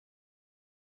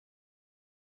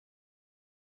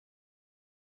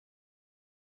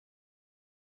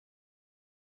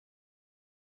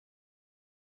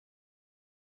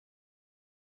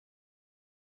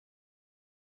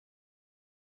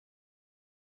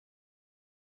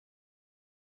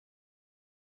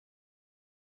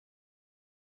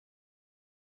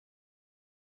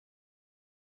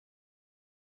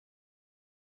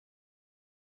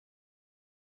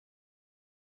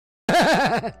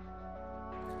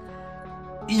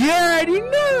You already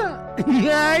know. You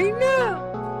already know.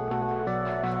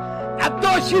 I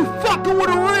thought she fucking with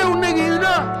a real nigga, you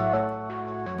know?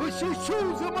 But she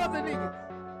choose some other niggas.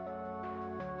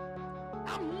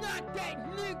 I'm not that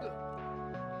nigga.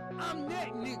 I'm that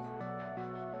nigga.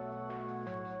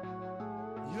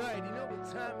 You already know what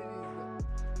time it is,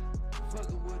 though.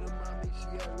 Fucking with her mommy, she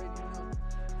already know.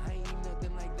 I ain't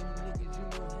nothing like them niggas, you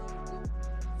know how to go.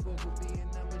 Fuck with me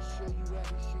and I'ma show you how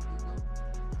this shit can go.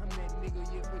 I'm that nigga,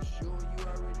 yeah, for sure, you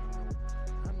already know.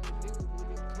 I'm the nigga when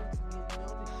it comes to getting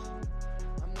all this shit.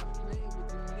 I'm not playing with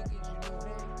them niggas, you know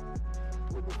how.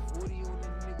 Put a 40 on the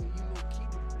nigga, you know,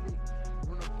 keep it play.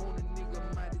 Run up on a nigga,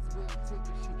 might as well take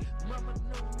a shit. Mama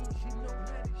know me, she know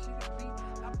how this shit be.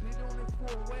 I been on it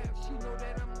for a while, she know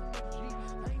that I'm a G.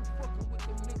 I ain't fucking with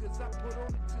them niggas, I put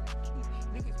on it to the key.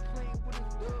 Niggas playing with a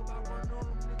dub, I run on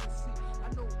them niggas, see. I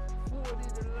know 40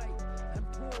 to light, and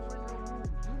pour in the room.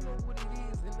 You know what it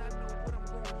is, and I know what I'm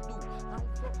gonna do. I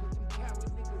don't fuck with them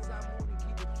coward niggas, I'm only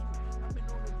keep it true. I've been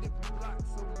on a different block,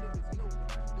 so niggas know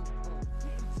what I do.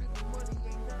 Getting to the money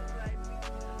ain't nothing like me.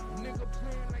 Nigga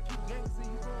playing like you gangster,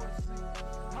 you gonna see.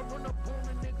 I run up on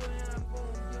a nigga and I'm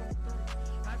gonna get him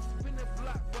through. I spin the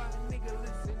block while a nigga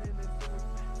listening to through.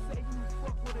 Say you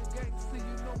fuck with a gangster,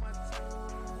 you know my type.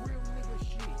 Real nigga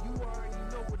shit, you already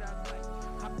know what I like.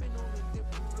 I've been on a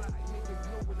different block, niggas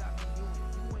know what I be doing.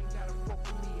 You ain't gotta fuck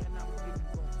with me and I'm getting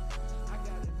going. I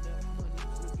got enough money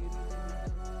to get it done.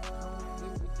 I don't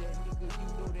live with that nigga, you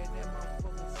know that my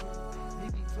fucking son. He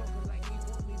be talking like he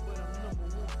want me, but I'm number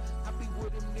one. I be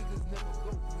where them niggas never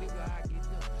go, nigga, I get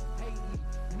done. Hey,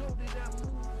 know that I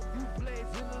move, you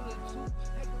blast in a little too.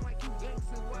 Acting like you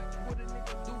gangster, watch what a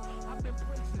nigga do. I've been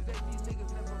places that these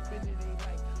niggas never been in their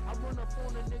life. I run up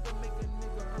on a nigga, make a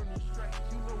nigga earn his stripes.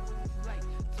 You know what it's like,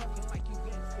 talking like you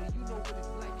gangster, you know what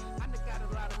it's like. I done got a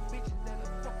lot of bitches that a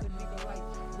fucking nigga like.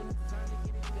 When it's time to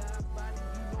get it down, body,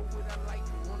 you know what I like.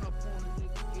 Run up on a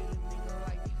nigga, get a nigga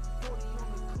like 40 on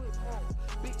the clip, hard.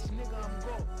 Bitch, nigga, I'm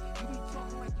gone. You be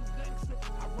talking like you gangster,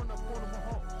 I run up on him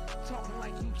hard. Talking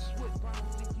like you swift, I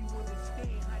don't think you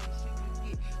understand how this shit can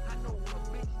get. I know a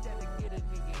bitch that'll get a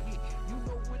nigga hit. You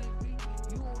know what it be,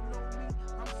 you don't know me,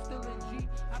 I'm still a G.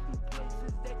 I be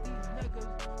places that these niggas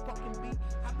fucking be.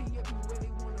 I be everywhere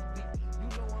they wanna be. You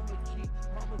know I'm a G.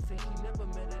 Mama say she never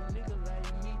met a nigga like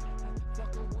me. I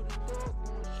fucking with a dog,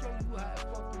 gonna show you how it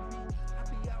fucking be. I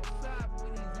be outside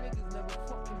where these niggas never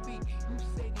fucking be. You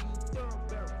say that you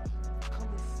thoroughbred,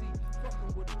 come and see.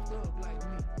 Fucking with a thug like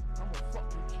me, I'm a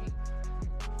fucking G.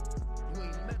 You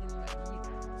ain't met him like me.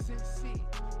 Sincere,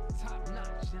 top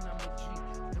notch, and I'm a G.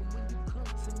 And when you come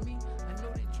to me, I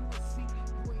know that you will see.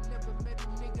 You ain't never met a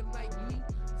nigga like me.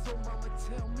 So mama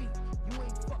tell me, you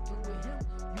ain't fucking with him,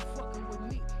 you fucking with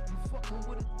me. You fucking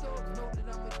with a thug, know that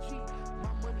I'm a G.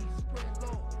 My money spread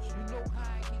large, you know how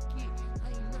I can get. I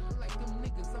ain't nothing like them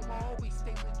niggas, I'ma always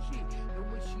stay legit. And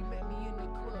when she met me in the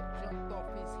club, jumped off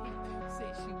his hip.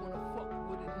 Said she wanna fuck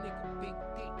with a nigga, big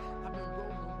dick. I've been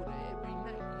rolling with her every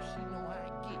night, she know how I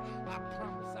get. I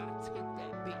promise I'll take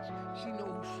that bitch, she know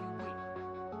who she with.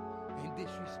 And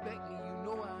disrespect me, you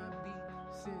know how I be.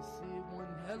 Sincere,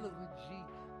 one hell of a G.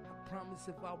 I promise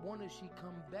if I want her, she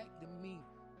come back to me.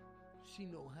 She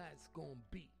know how it's gonna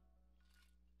be.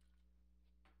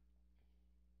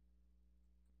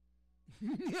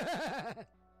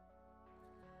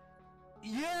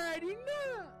 You already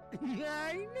know. You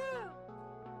already know.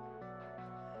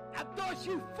 I thought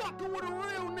she fucking with a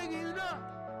real nigga, you know?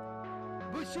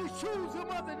 But she choose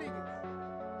some other niggas.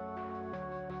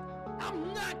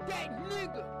 I'm not that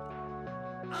nigga.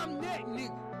 I'm that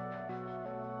nigga.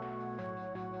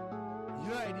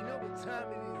 You already know what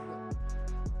time it is, though.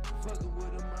 Fucking with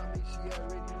her mommy, she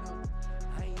already know.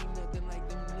 I ain't nothing like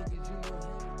them niggas, you know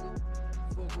how it go.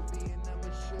 Fuck with me and I'ma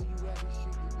show you how this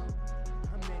shit can go.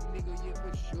 I'm that nigga, yeah,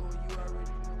 for sure, you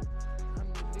already know. I'm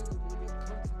the nigga when it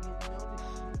comes to getting all this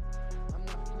shit. I'm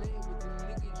not playing with them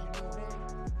niggas, you know how.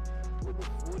 Put a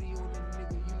 40 on the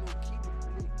nigga, you know, keep it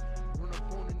play. Run up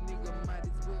on a nigga, might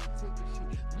as well take a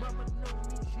shit. Mama know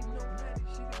me, she know how this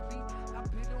shit be. I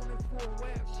been on it for a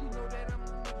while, she know that I'm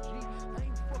a G. I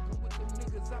ain't fucking with them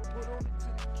niggas, I put on it to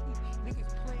the key.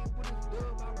 Niggas playing with a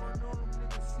dub, I run on them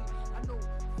niggas, see. I know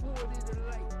 40 to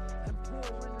light, and pour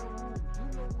in the room. You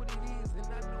know what it is, and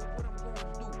I know what I'm gonna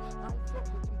do. I don't fuck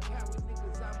with them coward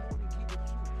niggas, I'm only keep it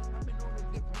true. I've been on a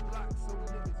different block, so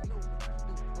niggas know what I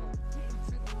do. Getting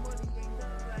to the money ain't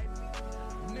nothing like me.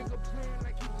 Nigga playing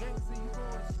like you gangster, you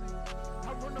gonna see.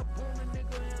 I run up on a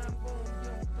nigga and I'm gonna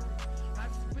get him through. I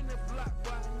spin the block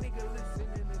while a nigga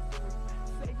listening to through.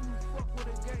 Say you fuck with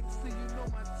a gangster, you know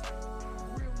my type.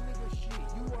 Real nigga shit,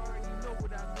 you already know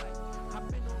what I like.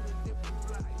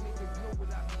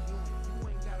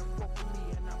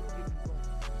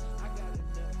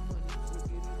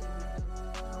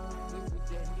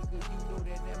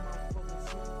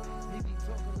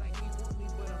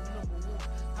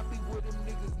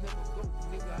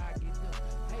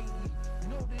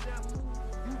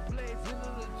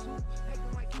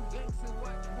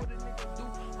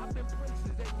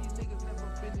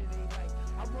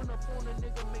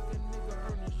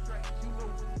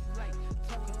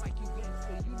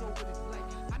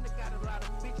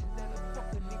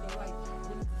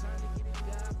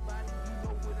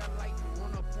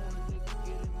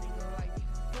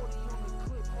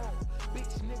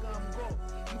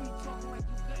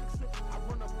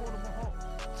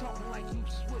 move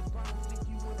swift. I don't think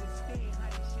you understand how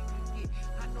this shit can get.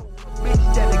 I know a bitch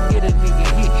that'll get a nigga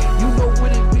hit. You know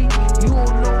what it be? You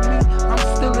don't know me. I'm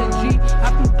still a G. I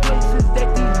be places that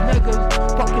these niggas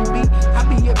fucking be. I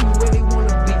be everywhere they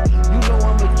wanna be. You know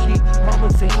I'm a G. Mama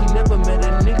said she never met a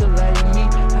nigga like me.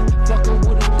 I fucking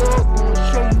with a dog, gonna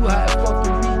show you how it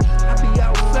fucking be. I be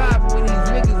outside where these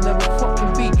niggas never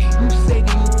fucking be. You say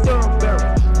that you thoroughbred.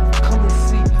 Come and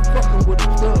see. Fucking with a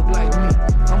thug like me.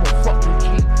 I'm a fucking G.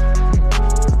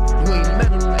 You ain't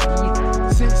met him like me.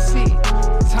 Sincere,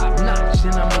 top notch,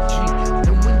 and I'm a G.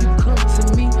 And when you come to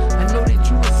me, I know that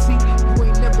you will see. You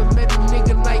ain't never met a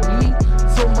nigga like me.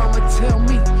 So mama tell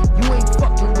me, you ain't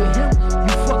fucking with him.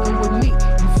 You fucking with me.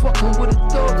 You fucking with a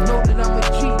thug. Know that I'm a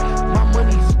G. My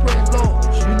money spread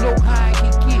large. You know how I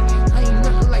can get. I ain't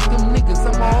nothing like them niggas.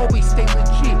 I'ma always stay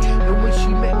legit. And when she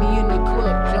met me in the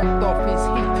club, jumped off his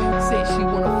hip. Said she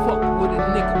wanna fuck with a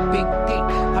nigga, big dick.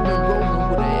 I've been rolling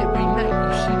with her every night.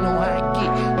 She know how I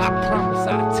get. I promise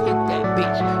I'll take that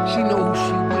bitch. She know who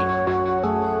she with.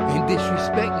 And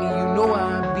disrespect me, you know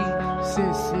how I be.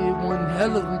 Sincere, one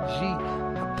hell of a G.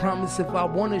 I promise if I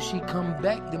want her, she come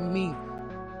back to me.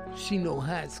 She know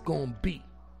how it's gonna be.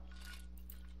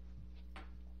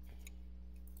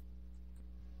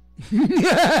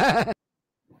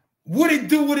 What it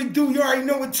do, what it do? You already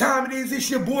know what time it is. It's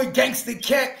your boy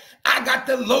GangstaCap. I got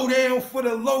the lowdown for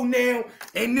the low now,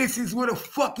 and this is where the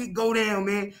fuck it go down,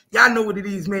 man. Y'all know what it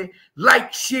is, man.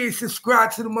 Like, share,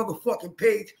 subscribe to the motherfucking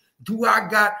page. Do I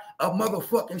got a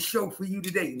motherfucking show for you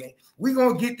today, man? We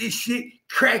gonna get this shit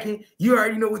cracking. You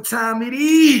already know what time it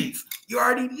is. You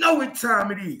already know what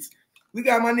time it is. We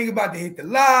got my nigga about to hit the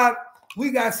live. We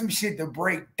got some shit to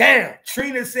break down.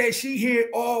 Trina said she here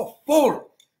all for it.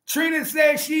 Trina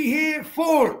said she here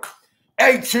for it.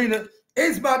 Hey, Trina,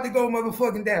 it's about to go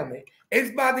motherfucking down, man.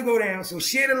 It's about to go down. So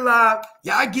share the live.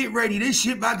 Y'all get ready. This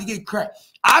shit about to get cracked.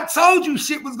 I told you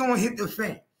shit was going to hit the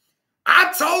fan.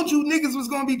 I told you niggas was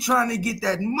going to be trying to get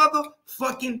that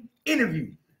motherfucking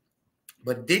interview.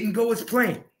 But it didn't go as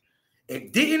planned.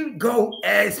 It didn't go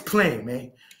as planned,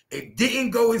 man. It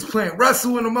didn't go as planned.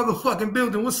 Russell in the motherfucking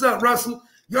building. What's up, Russell?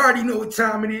 You already know what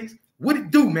time it is. What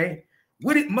it do, man?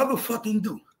 What it motherfucking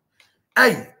do?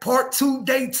 Hey, part 2,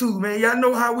 day 2, man. Y'all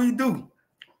know how we do.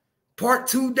 Part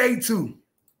 2, day 2.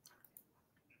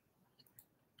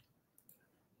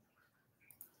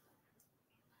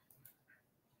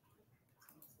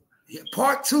 Yeah,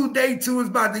 part 2, day 2 is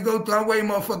about to go through. I'm waiting,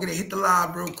 motherfucker, to hit the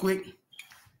live real quick.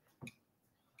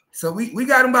 So we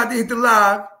got him about to hit the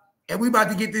live, and we about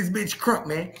to get this bitch crunk,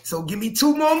 man. So give me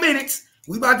 2 more minutes.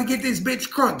 We about to get this bitch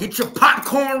crunk. Get your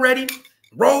popcorn ready.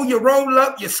 Roll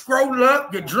up, you scroll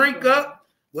up, you drink up.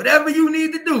 Whatever you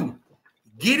need to do,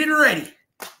 get it ready.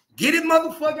 Get it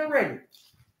motherfucking ready.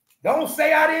 Don't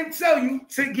say I didn't tell you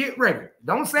to get ready.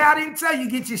 Don't say I didn't tell you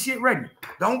get your shit ready.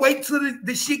 Don't wait till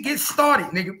the shit gets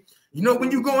started, nigga. You know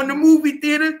when you go in the movie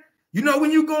theater, you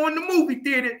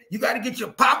got to get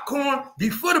your popcorn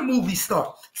before the movie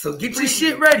starts. So get your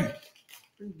shit ready.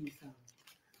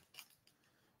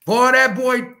 Boy, that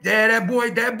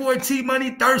boy T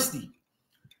Money thirsty.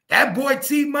 That boy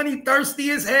T Money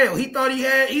thirsty as hell. He thought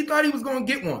he was gonna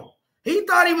get one. He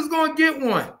thought he was gonna get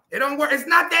one. It don't work. It's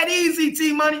not that easy,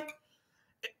 T Money.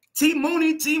 T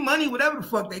Mooney, T Money, whatever the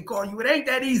fuck they call you. It ain't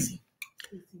that easy.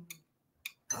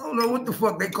 I don't know what the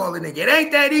fuck they call it, nigga. It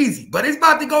ain't that easy, but it's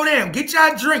about to go down. Get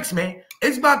y'all drinks, man.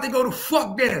 It's about to go to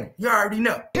fuck down. You already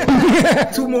know.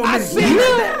 2 more minutes.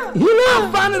 I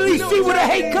finally see where the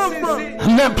hate come from.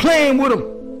 I'm not playing with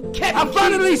him. I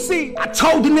finally see. I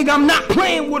told the nigga I'm not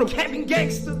playing with him. Captain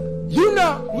Gangster. You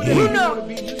know.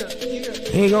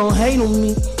 They gon' hate on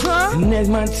me. And that's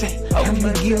my type. I'm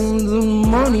gonna give them some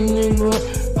money,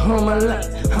 nigga. All my life.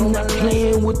 I'm not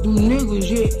playing with them niggas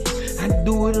yet. I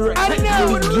do it right. I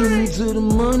know it right. Give to the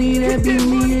money that be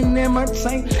me and that my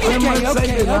type.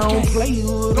 Okay. I don't play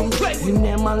with them. And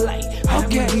that my life. I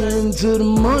be getting to the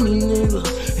money, nigga.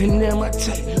 And that my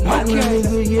type. My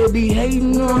nigga, yeah, be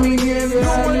hating on me. Yeah, you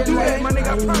don't wanna do that, my nigga.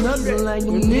 I promise nothing like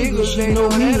them niggas. She know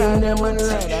me and that my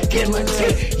type. Get my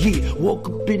type. Yeah, woke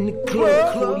up in the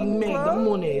club. Cody Meg, I'm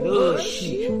on that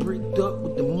shit. Bricked up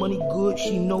with the money good.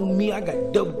 She know me. I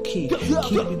got double key. Keep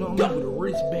it on me with a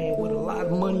wristband with a lot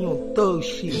of money on thug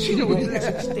shit. She know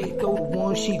stay go the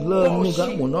one she love,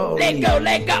 nigga. I want all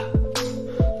let go.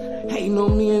 Hating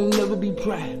on me and never be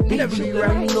proud. Never be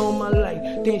right. You know my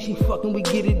life. Then she fucking we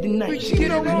get it tonight. I know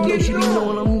she be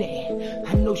knowing I'm there.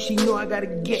 I know she know I gotta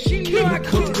get. She know I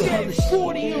cook that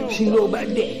 40 on. She know about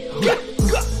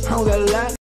that. I don't got a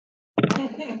lot.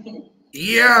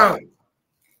 Yo.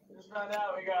 Just right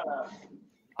now we got a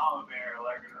mama bear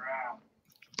lurking around.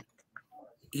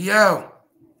 Yo.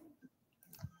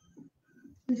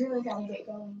 really gotta get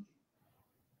going.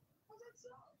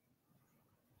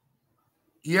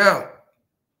 Yo.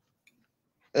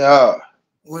 Yeah.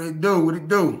 What it do? What it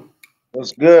do?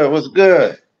 What's good? What's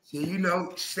good? Yeah, you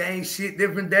know, same shit,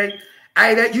 different day.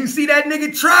 Hey, that you see that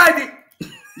nigga tried it.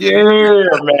 Yeah,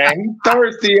 man. He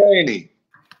thirsty, ain't he?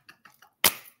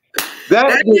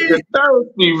 That nigga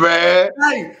thirsty, man.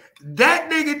 Hey, that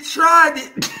nigga tried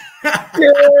it.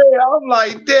 Yeah, I'm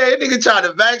like, damn, that nigga trying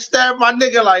to backstab my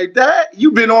nigga like that.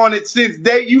 You been on it since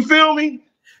day, you feel me?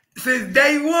 Since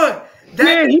day one.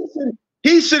 Yeah,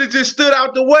 he should have just stood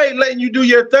out the way, letting you do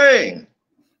your thing.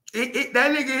 That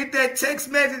nigga hit that text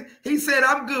message. He said,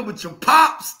 I'm good with your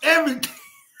pops, everything.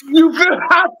 You feel?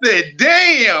 I said,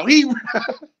 damn, he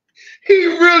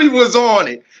really was on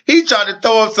it. He tried to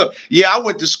throw up some. Yeah, I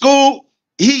went to school.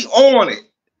 He on it.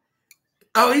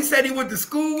 Oh, he said he went to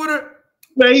school with her?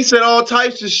 Man, he said all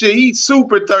types of shit. He's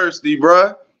super thirsty,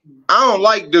 bruh. I don't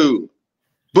like dude.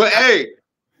 But hey,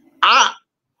 I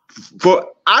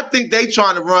think they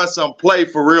trying to run some play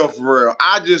for real, for real.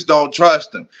 I just don't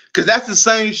trust them. Because that's the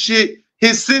same shit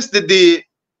his sister did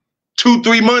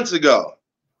 2-3 months ago.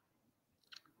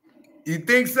 You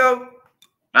think so?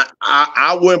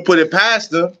 I wouldn't put it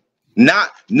past them.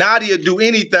 Nadia do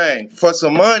anything for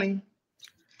some money.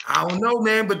 I don't know,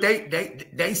 man, but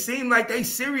they seem like they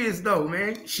serious though,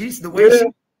 man. She's the way she.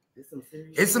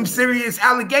 It's some serious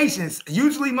allegations.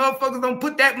 Usually, motherfuckers don't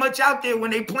put that much out there when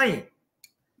they playing.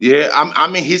 Yeah, I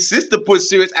mean, his sister put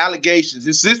serious allegations.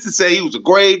 His sister said he was a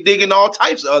grave digging, all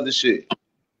types of other shit.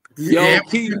 Yeah,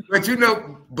 but you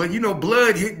know,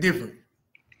 blood hit different.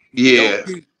 Yeah,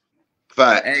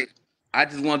 fact. Hey, I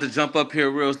just wanted to jump up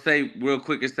here real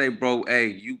quick and say, bro, hey,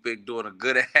 you been doing a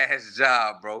good ass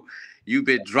job, bro. You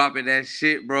been dropping that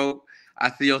shit, bro.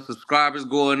 I see your subscribers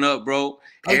going up, bro.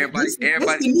 Everybody, this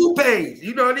the new page.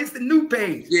 You know, this the new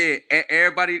page. Yeah,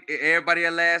 everybody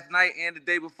last night and the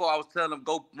day before, I was telling them,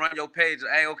 go run your page.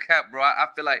 I ain't gonna cap, bro. I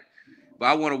feel like, but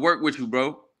I want to work with you,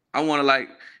 bro. I want to, like,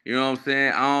 you know what I'm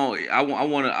saying? I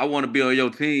want to be on your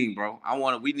team, bro.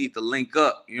 We need to link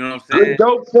up. You know what I'm saying? Good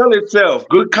dope sell itself.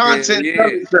 Good content sell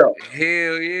itself.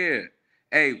 Hell yeah.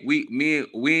 Hey, we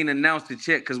ain't announced it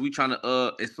yet because we trying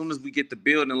to as soon as we get the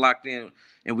building locked in,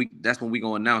 and that's when we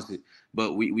gonna announce it.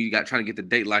 But we got trying to get the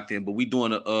date locked in. But we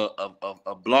doing a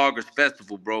bloggers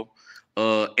festival, bro.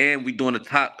 And we doing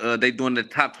they doing the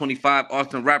top 25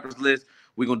 Austin rappers list.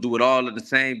 We gonna do it all in the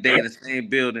same day in the same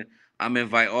building. I'm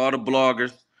invite all the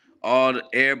bloggers,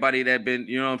 everybody that been,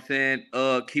 you know what I'm saying,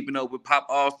 keeping up with Pop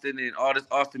Austin and all this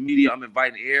Austin media. I'm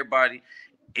inviting everybody.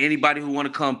 Anybody who want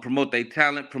to come promote their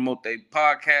talent, promote their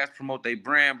podcast, promote their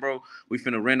brand, bro. We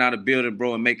finna rent out a building,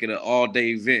 bro, and make it an all-day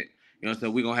event. You know what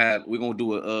I'm saying? We're gonna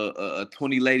do a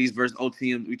 20 ladies versus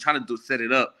OTM. We trying to set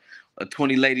it up. A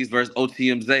 20 ladies versus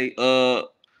OTMZ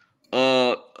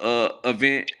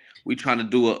event. We trying to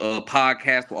do a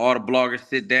podcast where all the bloggers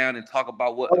sit down and talk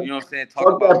about what, you know what I'm saying? Talk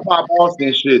about that Pop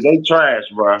Austin shit. They trash,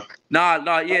 bro. I'm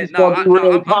just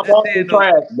saying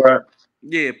trash, bro.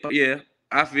 Yeah.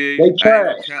 I feel you. They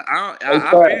trash. I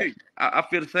feel you. I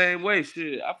feel the same way.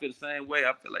 Shit, I feel the same way.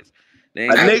 I feel like they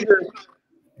ain't.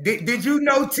 Did you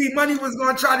know T Money was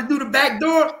gonna try to do the back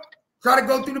door? Try to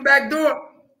go through the back door?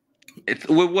 It's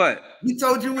with what? He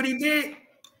told you what he did?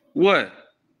 What?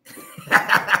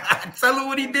 Tell her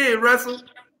what he did, Russell.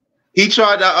 He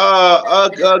tried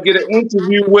to get an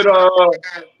interview with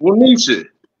Nisha.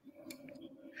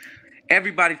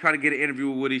 Everybody trying to get an interview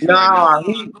with Nisha. Nah,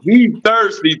 right he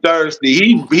thirsty.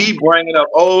 He bringing up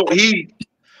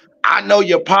I know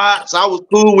your pops. I was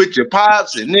cool with your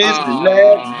pops and this and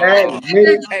that.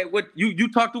 Hey, what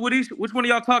you talked to Nisha? Which one of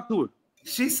y'all talked to her?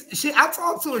 I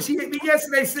talked to her. She hit me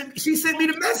yesterday. She sent me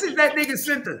the message that nigga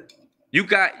sent her. You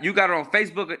got her on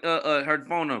Facebook, her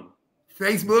phone number.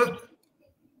 Facebook.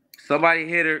 Somebody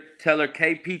hit her, tell her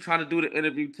KP trying to do the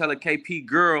interview, tell her KP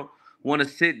girl want to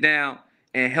sit down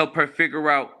and help her figure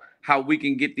out how we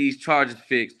can get these charges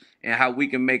fixed and how we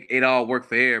can make it all work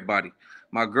for everybody.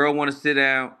 My girl want to sit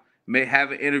down,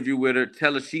 have an interview with her,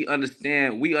 tell her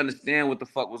we understand what the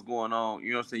fuck was going on.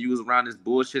 You know what I'm saying? You was around this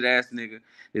bullshit ass nigga.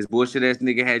 This bullshit ass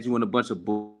nigga had you in a bunch of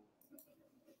bull.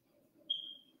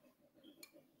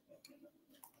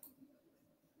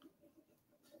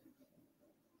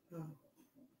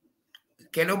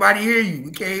 Can't nobody hear you.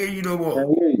 We can't hear you no more.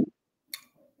 Can't hear you.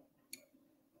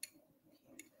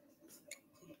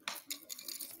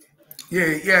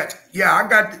 Yeah.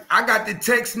 I got the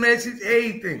text message,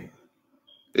 everything.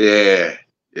 Yeah.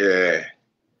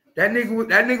 That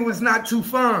nigga was not too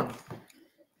fun.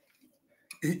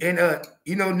 And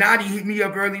you know, Nadi hit me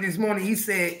up early this morning. He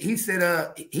said he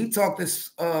talked to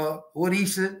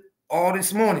Wadisha all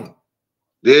this morning.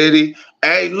 Did he?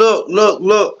 Hey, look.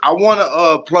 I want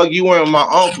to plug you in with my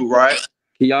uncle, right?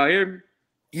 Can y'all hear me?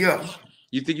 Yeah.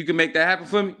 You think you can make that happen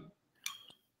for me?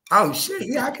 Oh shit.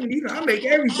 Yeah, I can. I make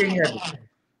everything happen.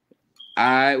 All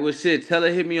right, well, shit. Tell her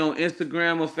hit me on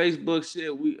Instagram or Facebook.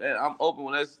 Shit, I'm open.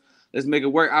 Let's make it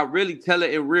work. I really tell her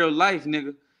in real life,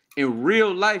 nigga. In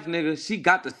real life, nigga, she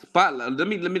got the spotlight. Let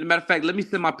me. Matter of fact, let me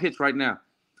send my pitch right now.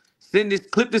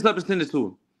 Clip this up and send it to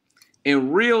her.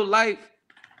 In real life,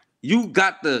 she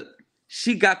got the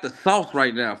sauce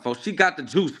right now, folks. She got the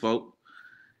juice, folks.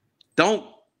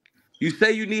 You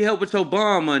say you need help with your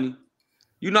bond money.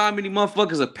 You know how many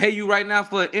motherfuckers will pay you right now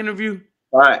for an interview?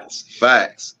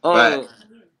 Facts.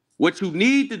 What you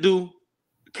need to do,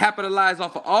 capitalize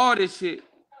off of all this shit,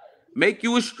 make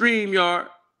you a StreamYard.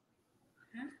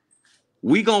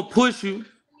 We gonna push you.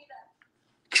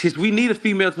 Cause we need a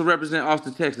female to represent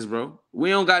Austin, Texas, bro. We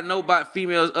don't got nobody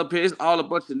females up here. It's all a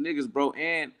bunch of niggas, bro.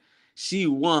 And she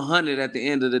 100 at the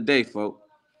end of the day, folks.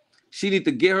 She need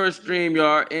to get her a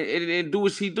StreamYard and do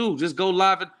what she do. Just go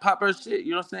live and pop her shit.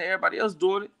 You know what I'm saying? Everybody else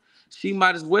doing it. She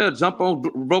might as well jump on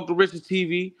Broke the Richest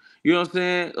TV. You know what I'm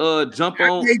saying? Jump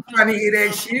on. They ain't trying to hear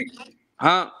that shit.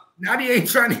 Huh? Naughty ain't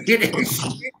trying to hear that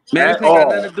shit. Man, this ain't got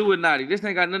nothing to do with Naughty. This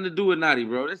ain't got nothing to do with Naughty,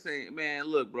 bro. This ain't, man,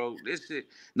 look, bro. This shit,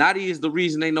 Naughty is the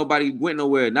reason ain't nobody went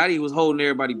nowhere. Naughty was holding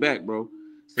everybody back, bro.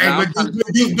 So Hey,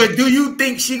 but do you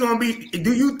think she gonna be?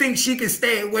 Do you think she can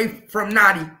stay away from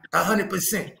Naughty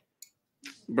 100%?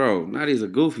 Bro, Naughty's a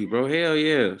goofy, bro. Hell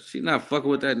yeah. She not fucking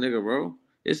with that nigga, bro.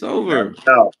 It's over.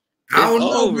 No. I don't It's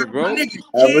know, over, bro.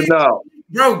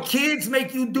 Bro, kids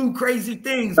make you do crazy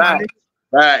things,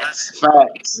 Facts.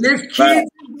 There's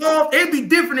kids involved. It'd be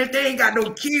different if they ain't got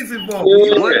no kids involved.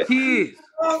 Yeah. What kids?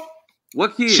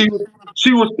 What kids?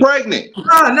 She was pregnant.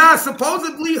 Nah.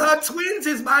 Supposedly her twins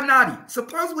is by Naughty.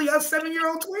 Supposedly her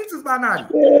 7-year-old twins is by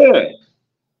Naughty. Yeah.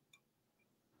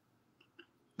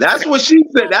 That's what she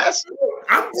said. That's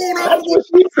what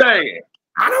she's saying.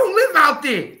 I don't live out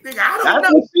there. Nigga, I don't know.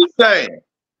 That's what she's saying.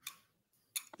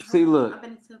 See, look,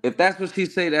 if that's what she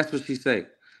say, that's what she say.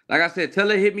 Like I said, tell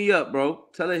her hit me up, bro.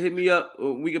 Tell her hit me up.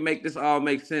 We can make this all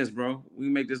make sense, bro. We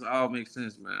can make this all make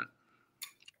sense, man.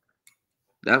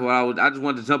 That's what I just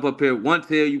wanted to jump up here. One,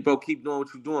 tell you, bro, keep doing what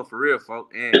you're doing for real,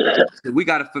 folks. And we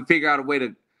gotta figure out a way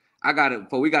to.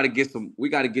 We gotta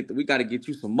get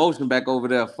you some motion back over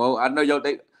there, folks. I know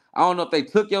I don't know if they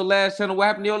took your last channel. What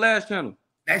happened to your last channel?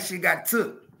 That shit got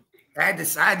took. I had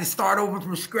to start over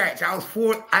from scratch. I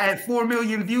had 4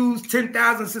 million views,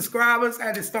 10,000 subscribers. I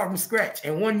had to start from scratch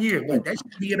in 1 year. But that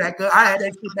shit be back up. I had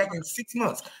that shit back in 6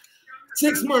 months.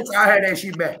 6 months I had that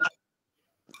shit back.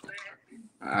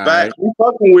 Back, we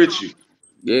fucking with you.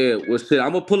 Yeah, well, shit,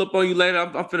 I'm gonna pull up on you later.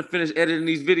 I'm finna finish editing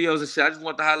these videos and shit. I just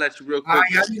want to holler at you real quick.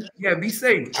 Yeah, be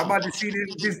safe. I'm about to see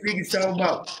this nigga show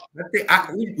about.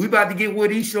 We about to get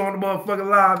Woody Show on the motherfucking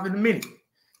live in a minute.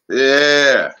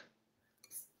 Yeah.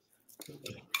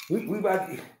 We about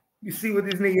to you see what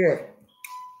this nigga at.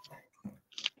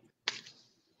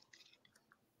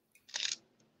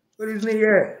 What this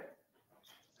nigga at?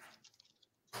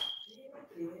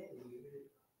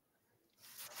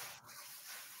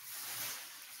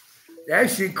 That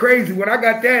shit crazy. When I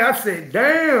got that, I said,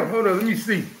 damn, hold on, let me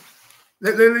see.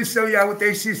 Let me show y'all what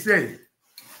that shit say.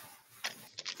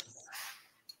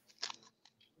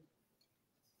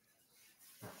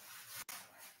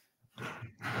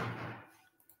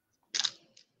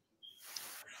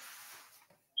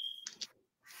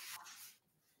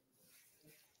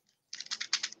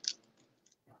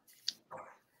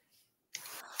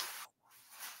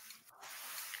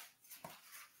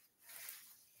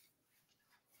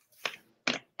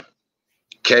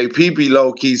 KP be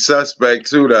low-key suspect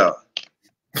too, though.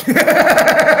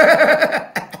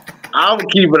 I'm gonna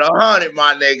keep it 100,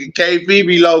 my nigga. KP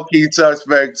be low-key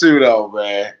suspect too, though,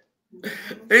 man.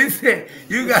 They said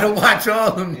you gotta watch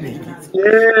all them niggas.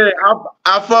 Yeah,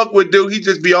 I fuck with dude. He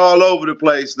just be all over the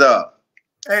place, though.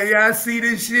 Hey, y'all see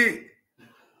this shit?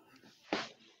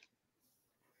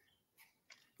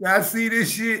 Y'all see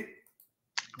this shit?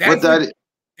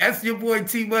 That's your boy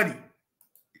T Money.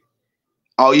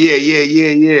 Oh, yeah.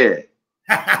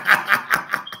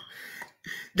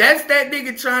 That's that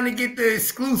nigga trying to get the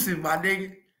exclusive, my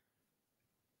nigga.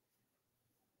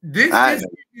 That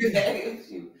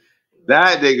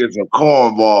nigga's a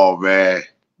cornball, man.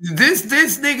 This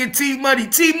nigga T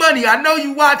Money, I know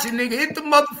you watching, nigga. Hit the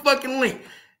motherfucking link.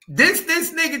 This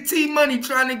nigga T Money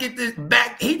trying to get this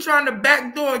back. He trying to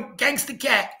backdoor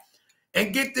GangstaCap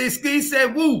and get this. He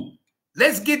said, "Woo,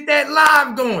 let's get that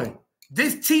live going."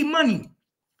 This T Money.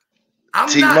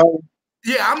 I'm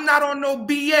not on no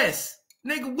BS.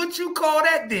 Nigga, what you call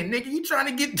that then? Nigga, you trying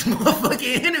to get the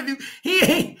motherfucking interview. He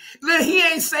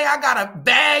ain't say I got a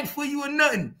bag for you or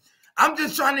nothing. I'm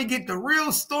just trying to get the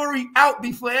real story out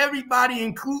before everybody,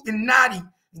 including Notti,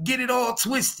 get it all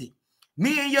twisted.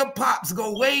 Me and your pops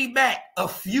go way back. A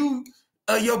few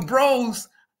of your bros,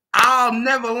 I'll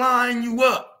never line you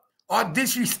up or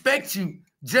disrespect you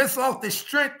just off the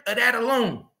strength of that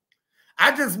alone.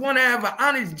 I just want to have an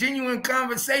honest, genuine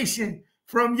conversation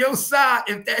from your side,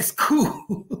 if that's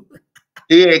cool.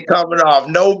 He ain't coming off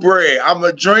no bread. I'm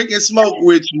a drink and smoke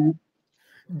with you.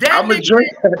 That I'm nigga, a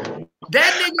drink.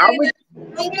 that nigga ain't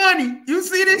no money. You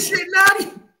see this shit,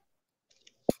 Notti?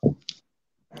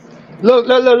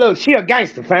 Look. She a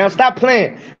gangster, fam. Stop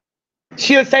playing.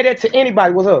 She'll say that to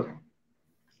anybody. What's up?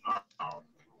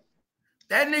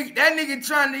 That nigga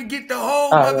trying to get the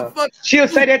whole motherfucker. She'll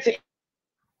say that to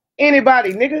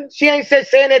anybody, nigga. She ain't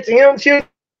saying that to him. She'll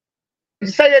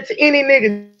say that to any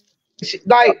nigga.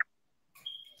 Like,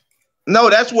 no,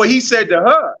 that's what he said to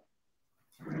her.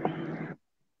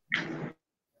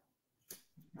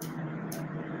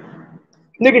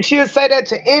 Nigga, she'll say that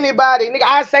to anybody. Nigga,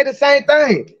 I say the same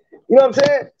thing. You know what I'm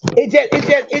saying?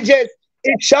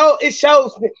 It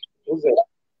shows. What's that?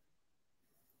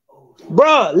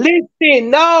 Bruh, listen,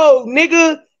 no,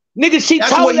 nigga. Nigga, she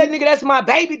told that nigga that's my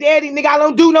baby daddy. Nigga, I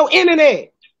don't do no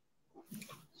internet.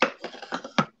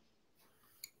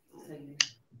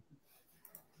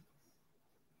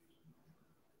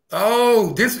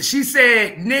 Oh, she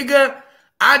said, nigga,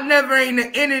 I never ain't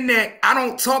the internet. I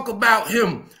don't talk about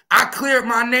him. I cleared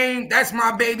my name. That's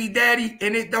my baby daddy,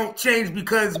 and it don't change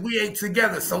because we ain't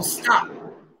together. So stop.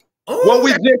 Ooh, what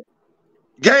we just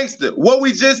gangster? What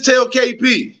we just tell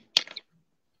KP?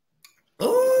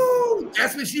 Ooh,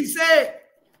 that's what she said.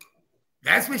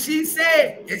 That's what she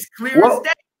said. It's clear as day.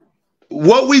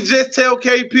 What we just tell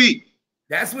KP?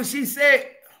 That's what she said.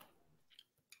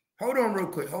 Hold on, real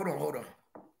quick. Hold on.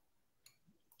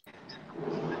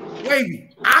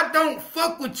 Wavy, I don't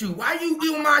fuck with you. Why you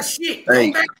doing my shit?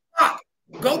 Hey.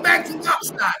 Go back to WAP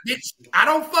side, bitch. I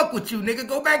don't fuck with you, nigga.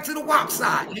 Go back to the WAP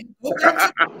side. Nigga. Go back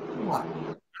to I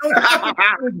don't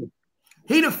fuck with you.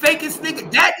 He the fakest nigga.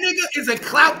 That nigga is a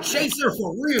clout chaser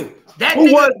for real. That Who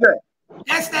nigga, was that?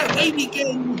 That's that baby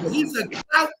game nigga. He's a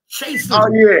clout chaser.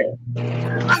 Oh yeah.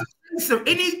 Clout chaser.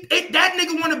 That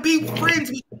nigga want to be friends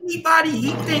with anybody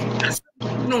he think that's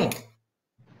going on.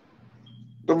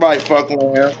 Somebody fucking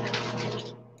with him.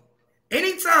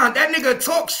 Anytime that nigga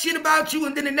talk shit about you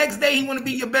and then the next day he want to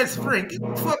be your best friend. Get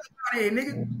the fuck out of here,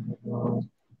 nigga.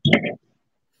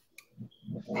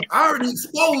 I already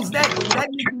exposed that. That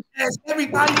nigga asked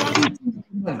everybody on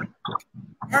YouTube.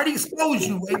 I already exposed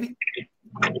you, baby.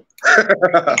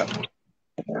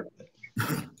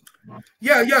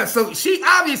 Yeah. So she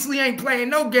obviously ain't playing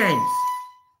no games.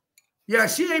 Yeah,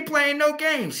 she ain't playing no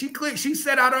games. She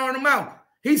said out on her mouth.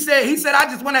 He said, I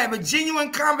just want to have a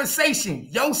genuine conversation.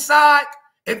 Your side,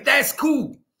 if that's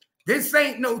cool. This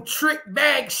ain't no trick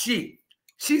bag shit.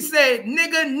 She said,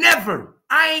 nigga, never.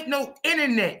 I ain't no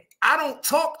internet. I don't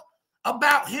talk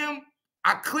about him.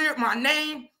 I cleared my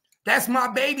name. That's my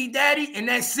baby daddy, and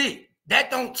that's it.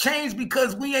 That don't change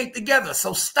because we ain't together.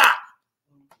 So stop.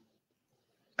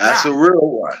 That's a real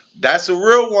one. That's a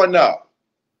real one, though.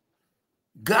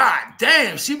 God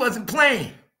damn, she wasn't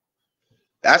playing.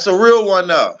 That's a real one,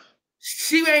 though.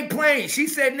 She ain't playing. She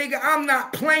said, nigga, I'm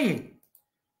not playing.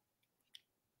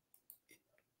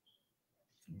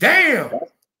 Damn.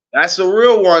 That's a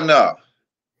real one, though.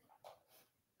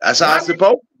 That's how it's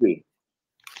supposed to be.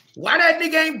 Why that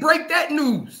nigga ain't break that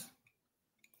news?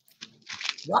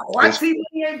 Why TV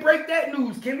ain't break that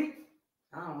news, Kimmy?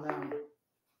 I don't know.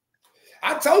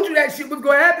 I told you that shit was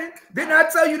going to happen. Didn't I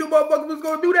tell you the motherfucker was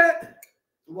going to do that?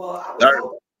 Well, I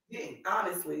was hoping,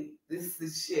 honestly, this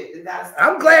is shit.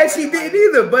 I'm glad she didn't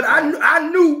either, but I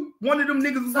knew one of them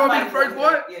niggas was going to be the first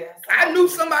one. Yeah, I knew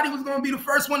somebody was going to be the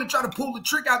first one to try to pull the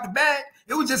trick out the bag.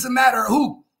 It was just a matter of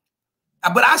who.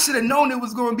 But I should have known it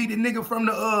was going to be the nigga from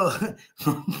the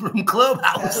from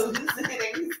Clubhouse. All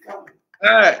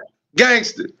right,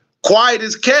 gangster. Quiet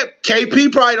as kept.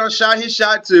 KP probably done shot his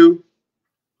shot too.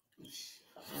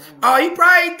 Oh, he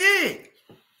probably did.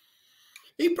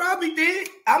 He probably did.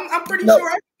 I'm pretty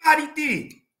sure everybody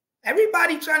did.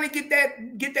 Everybody trying to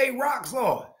get their rocks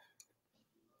off.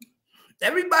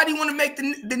 Everybody want to make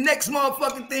the next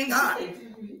motherfucking thing hot.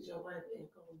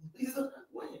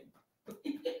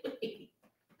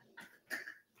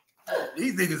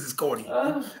 These niggas is corny.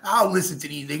 I'll listen to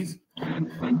these niggas.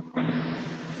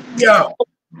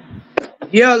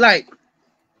 Yeah, like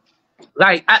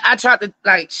I tried to,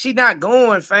 like, she not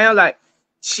going, fam. Like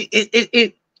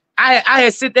I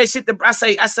had sit that shit.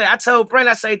 I told Brent,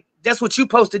 I say, that's what you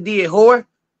supposed to did, whore.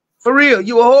 For real,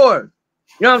 you a whore. You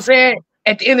know what I'm saying?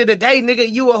 At the end of the day, nigga,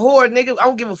 you a whore, nigga. I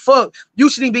don't give a fuck. You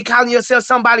shouldn't be calling yourself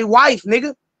somebody's wife, nigga.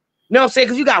 You know what I'm saying?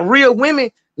 Because you got real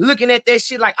women looking at that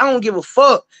shit like, I don't give a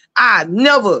fuck. I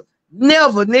never,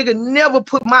 nigga, never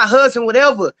put my husband,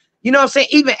 whatever. You know what I'm saying?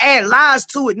 Even add lies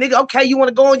to it, nigga. Okay, you want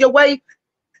to go on your way?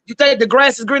 You think the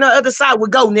grass is green on the other side? Well,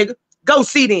 go, nigga. Go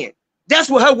see then.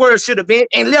 That's what her words should have been,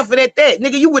 and left it at that.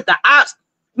 Nigga, you with the ops.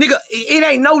 Nigga, it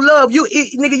ain't no love.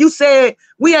 Nigga, you said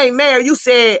we ain't married. You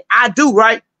said I do,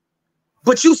 right?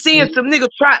 But you seeing some nigga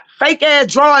try fake ass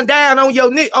drawing down on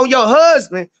your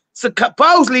husband,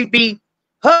 supposedly be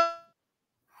her.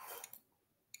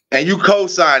 And you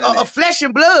co-signing a flesh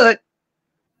and blood.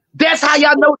 That's how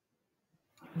y'all know.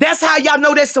 That's how y'all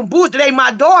know that's some bullshit. That ain't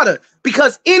my daughter.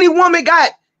 Because any woman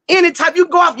got any type, you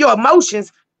go off your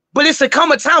emotions, but it's a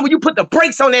come a time when you put the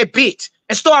brakes on that bitch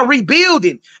and start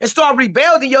rebuilding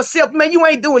yourself. Man, you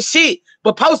ain't doing shit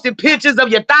but posting pictures of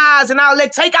your thighs and all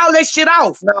that. Take all that shit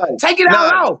off. Naughty. Take it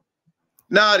all off.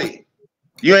 Naughty.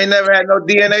 You ain't never had no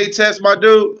DNA test, my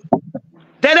dude?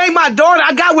 That ain't my daughter.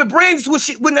 I got with Brandis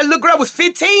when the little girl was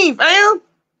 15, fam.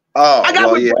 Oh, I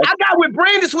got with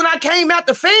Brandis when I came out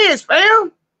the fence,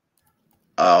 fam.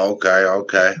 Oh,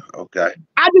 okay.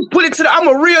 I just put it to I'm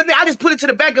a real nigga. I just put it to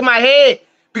the back of my head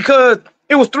because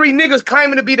it was 3 niggas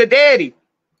claiming to be the daddy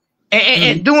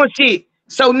and doing shit.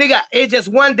 So, nigga, it just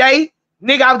one day,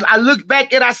 nigga, I looked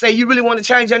back and I say, you really want to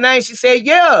change your name? She said,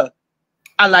 yeah.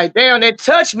 I like, damn, that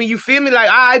touched me. You feel me? Like,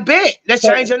 I bet. Let's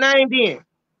change your name then.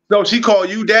 So she called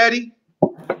you daddy?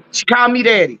 She called me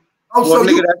daddy. Oh, well,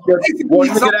 so nigga,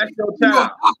 that's your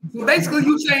child. So basically,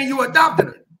 you saying you adopted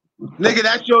her? Nigga,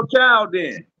 that's your child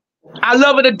then. I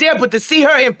love her to death, but to see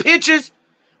her in pictures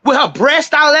with her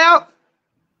breast all out,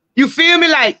 you feel me?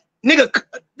 Like, nigga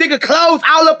clothes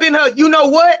all up in her, you know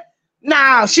what?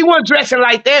 Nah, she wasn't dressing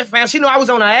like that, fam. She knew I was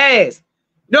on her ass.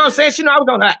 You know what I'm saying? She knew I was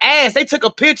on her ass. They took a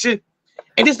picture,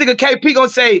 and this nigga KP gonna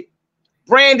say,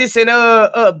 Brandis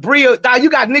and Bria, dog,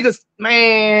 you got niggas,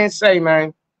 man, say,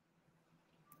 man.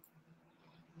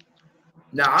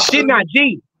 Nah, shit not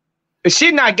G. The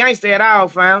shit not gangster at all,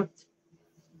 fam.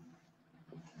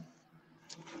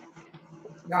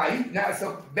 Nah,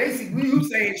 so basically you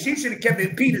saying she should have kept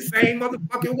it P the same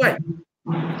motherfucking way.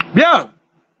 Yeah.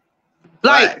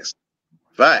 Like,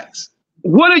 Facts.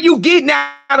 What are you getting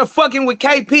out of fucking with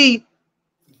KP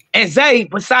and Zay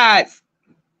besides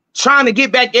trying to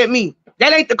get back at me?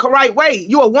 That ain't the correct way.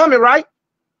 You a woman, right?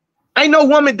 Ain't no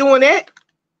woman doing that.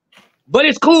 But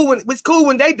it's cool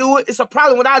when they do it. It's a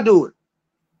problem when I do it.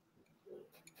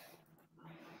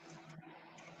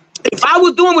 If I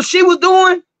was doing what she was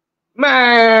doing,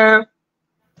 man,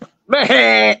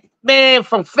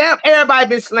 from fam, everybody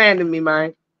been slandering me,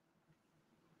 man.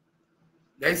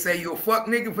 They say you a fuck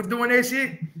nigga for doing that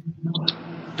shit?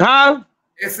 Huh?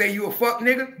 They say you a fuck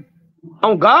nigga?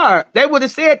 On God, they would have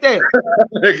said that.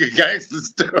 Nigga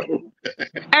gangsters too.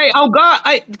 Hey, on God,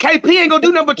 hey, KP ain't gonna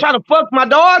do nothing but try to fuck my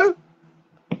daughter.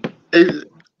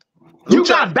 You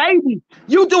got babies.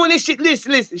 You doing this shit.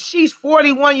 Listen. She's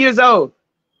 41 years old.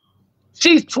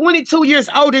 She's 22 years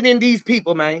older than these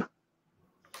people, man.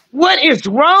 What is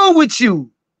wrong with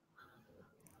you?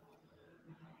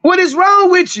 What is wrong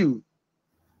with you?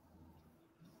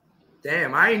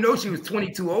 Damn, I ain't know she was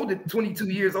 22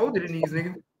 years older than these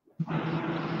niggas.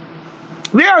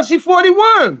 Yeah, she's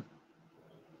 41.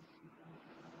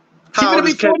 How old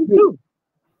is 42?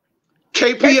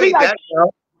 KP ain't that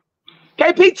girl.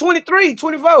 KP 23,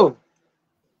 24.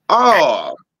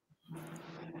 Oh.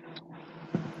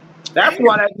 That's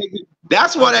why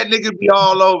that nigga be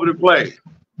all over the place.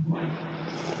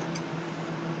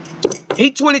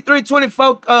 He 23,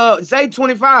 24, Zay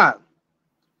 25.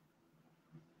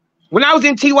 When I was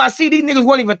in TYC, these niggas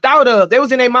wasn't even thought of. They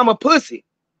was in their mama pussy.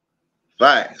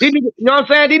 Right. You know what I'm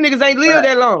saying? These niggas ain't live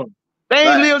that long. They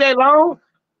ain't live that long.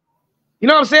 You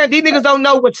know what I'm saying? These niggas don't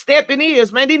know what stepping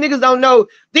is, man. These niggas don't know.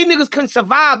 These niggas couldn't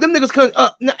survive. Them niggas couldn't,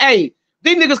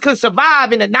 these niggas couldn't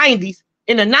survive in the 90s.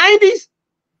 In the 90s?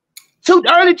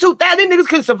 Early 2000s, these niggas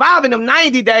couldn't survive in them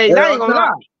 90 days. I ain't gonna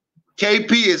lie.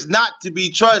 KP is not to be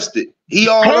trusted. He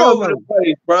all over the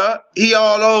place, bro. He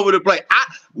all over the place.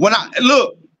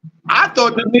 I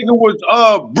thought the nigga was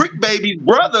Brick Baby's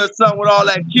brother or something with all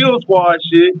that Kill Squad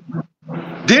shit.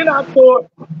 Then I thought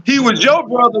he was your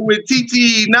brother with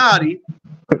TTE NOTTI.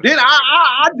 Then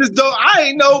I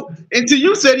ain't know until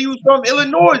you said he was from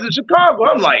Illinois and Chicago.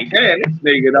 I'm like, damn, this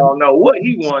nigga don't know what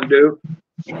he want to do.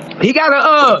 He got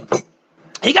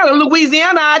a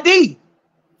Louisiana ID.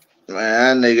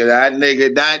 Man, that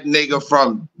nigga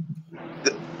from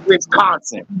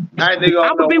Wisconsin. That nigga.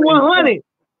 I'm gonna be 100.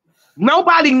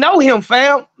 Nobody know him,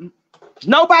 fam.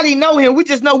 Nobody know him. We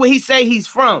just know where he say he's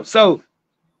from. So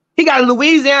he got a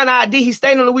Louisiana ID. He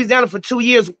stayed in Louisiana for 2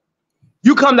 years.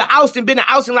 You come to Austin, been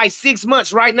to Austin like 6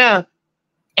 months right now,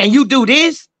 and you do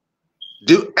this?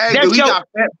 Do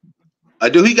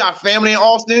he got family in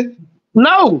Austin?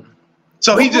 No.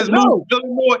 So he just moved to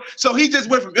Illinois. So he just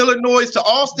went from Illinois to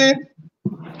Austin?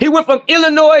 He went from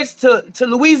Illinois to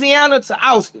Louisiana to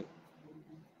Austin.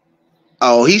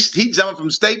 Oh, he jumped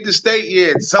from state to state.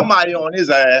 Yeah, somebody on his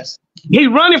ass. He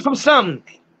running from something.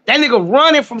 That nigga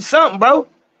running from something, bro.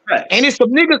 Right. And it's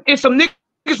some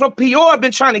niggas from Pierre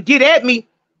been trying to get at me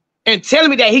and telling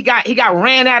me that he got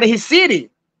ran out of his city.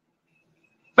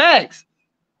 Facts.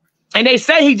 And they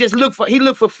say he looked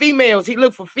for females. He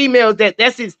looked for females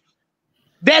that's his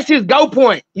go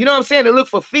point. You know what I'm saying? To look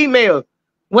for females.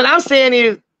 What I'm saying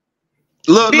is,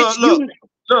 look.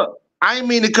 I ain't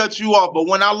mean to cut you off, but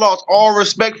when I lost all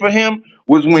respect for him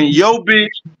was when your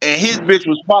bitch and his bitch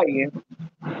was fighting,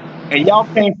 and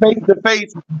y'all came face to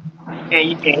face,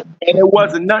 and it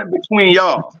wasn't nothing between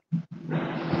y'all.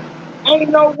 Ain't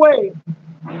no way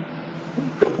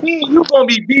me and you gonna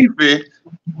be beefing,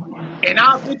 and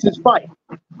our bitches fight.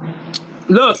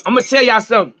 Look, I'm gonna tell y'all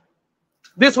something.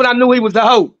 This when I knew he was a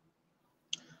hoe.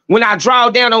 When I draw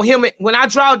down on him and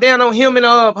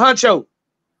Huncho.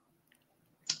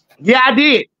 Yeah, I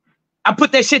did. I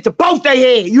put that shit to both their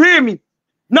heads. You hear me?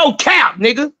 No cap,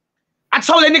 nigga. I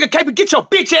told that nigga, Capy, get your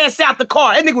bitch ass out the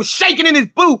car. That nigga was shaking in his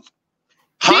booth.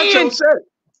 Huncho said.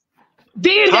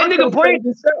 Then that nigga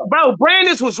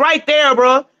Brandis was right there,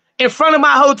 bro, in front of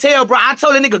my hotel, bro. I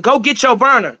told that nigga, go get your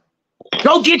burner.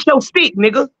 Go get your stick,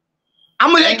 nigga.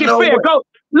 I'm gonna make it fair. Go.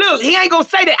 Look, he ain't gonna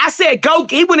say that. I said go.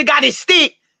 He wouldn't have got his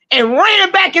stick and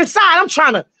ran back inside. I'm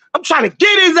trying to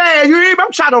get his ass. You hear me?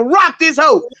 I'm trying to rock this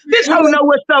hoe. This hoe know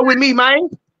what's up with me, man.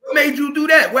 What made you do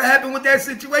that? What happened with that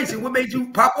situation? What made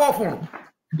you pop off on him?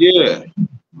 Yeah.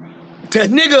 The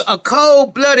nigga a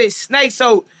cold-blooded snake.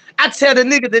 So I tell the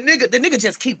nigga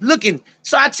just keep looking.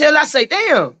 So I say,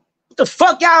 damn, what the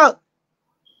fuck y'all?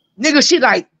 Nigga, she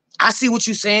like, I see what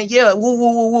you saying. Yeah, woo,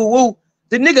 woo, woo, woo, woo.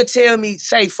 The nigga tell me,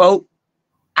 say, folk,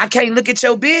 I can't look at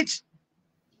your bitch.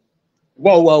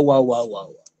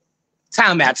 Whoa.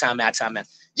 Time out.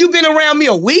 You been around me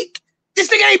a week? This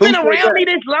nigga ain't been around me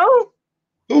this long.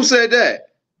 Who said that?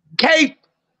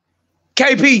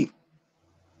 KP.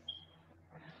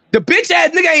 The bitch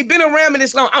ass nigga ain't been around me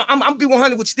this long. I'm be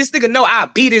 100 with you. This nigga know I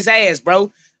beat his ass,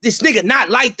 bro. This nigga not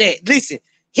like that. Listen,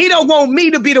 he don't want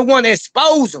me to be the one that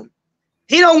expose him.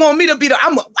 He don't want me to be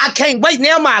I can't wait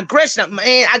now. My aggression,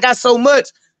 man. I got so much.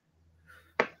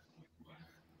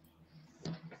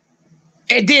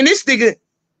 And then this nigga,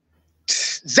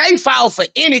 Zay file for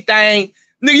anything.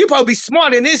 Nigga, you supposed to be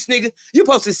smarter than this nigga. You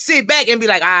supposed to sit back and be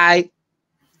like, all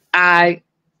right.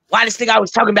 Why this nigga I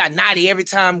was talking about Nottie every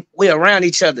time we're around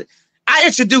each other? I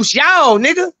introduced y'all,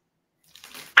 nigga.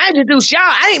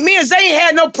 Me and Zay ain't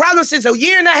had no problem since a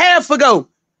year and a half ago.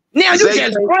 Now you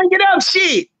just bring it up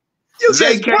shit.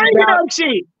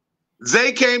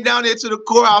 Zay came down there to the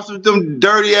courthouse with them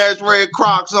dirty ass red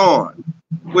Crocs on.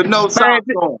 With no socks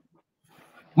on.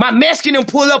 My Mexican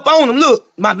pull up on him. Look,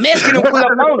 my Mexican pull up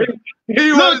on him.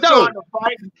 He was trying to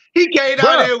fight. He came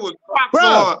down there with Crocs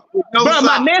on. With no socks.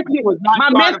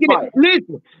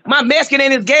 My Mexican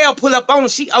and his gal pull up on him.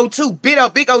 She 02,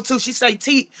 big 02. She say,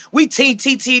 we team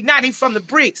TTE NOTTI from the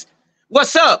bricks.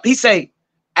 What's up? He say,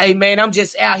 hey man, I'm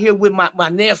just out here with my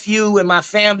nephew and my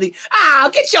family.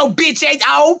 Get your bitch ass.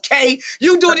 Okay,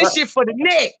 you doing this shit for the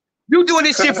neck. You doing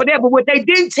this shit for that, but what they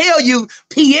didn't tell you,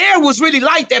 Pierre was really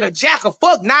like that, a jack of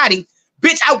fuck Nottie.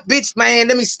 Bitch, man,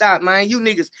 let me stop, man. You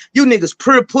niggas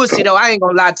pure pussy, though. I ain't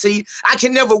gonna lie to you. I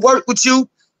can never work with you.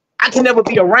 I can never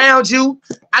be around you.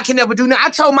 I can never do nothing. I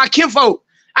told my kinfolk,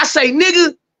 I say,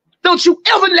 nigga, don't you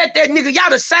ever let that nigga, y'all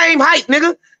the same height,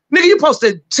 nigga. Nigga, you supposed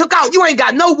to took out. You ain't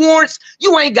got no warrants.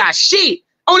 You ain't got shit.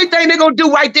 Only thing they gonna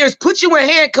do right there is put you in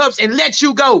handcuffs and let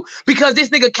you go because this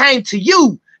nigga came to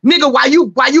you. Nigga, why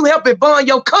you helping bond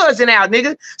your cousin out,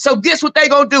 nigga? So this what they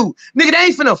gonna do. Nigga, they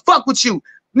ain't finna fuck with you.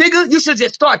 Nigga, you should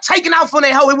just start taking out from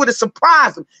that hoe. It would have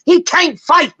surprised him. He can't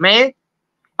fight, man.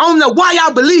 I don't know why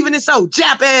y'all believe in this old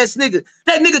Jap ass nigga.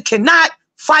 That nigga cannot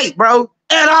fight, bro.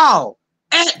 At all.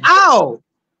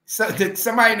 So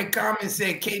somebody in the comments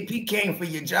said KP came for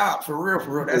your job. For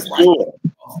real. That's why. Sure.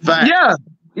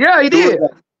 Yeah, he did.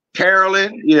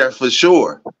 Carolyn, yeah, for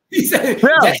sure. He said,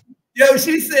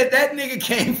 she said that nigga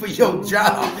came for your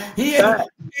job. He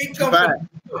ain't come for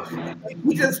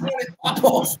he just wanted my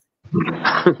post.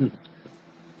 And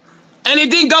it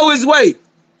didn't go his way.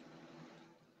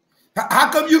 How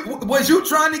come was you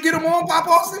trying to get him on, Pop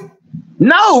Austin?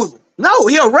 No, No,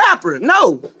 he a rapper.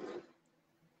 No.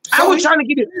 I was trying to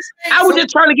get it. I was just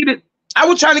trying to get it. I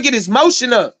was trying to get his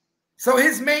motion up. So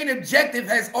his main objective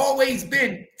has always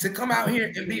been to come out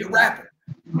here and be a rapper.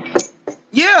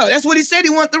 Yeah, that's what he said. He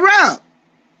wanted to rap.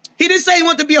 He didn't say he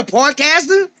wanted to be a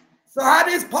podcaster. So how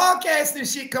does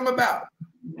podcasting shit come about?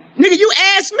 Nigga, you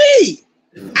asked me.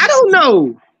 I don't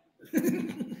know.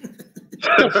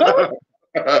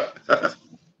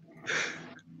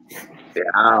 Yeah,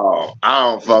 I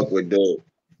don't fuck with dude.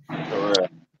 I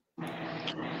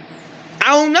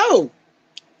don't know.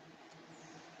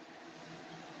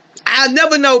 I'll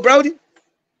never know, Brody.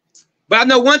 But I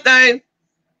know one thing.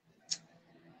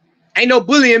 Ain't no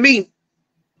bullying me.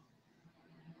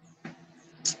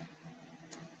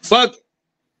 Fuck.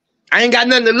 I ain't got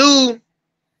nothing to lose.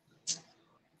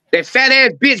 That fat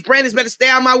ass bitch Brandon's better stay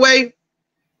out of my way.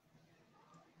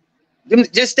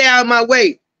 Just stay out of my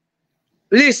way.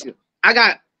 Listen, I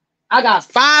got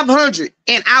 500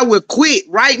 and I would quit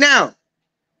right now.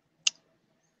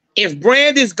 If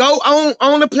Brandon's go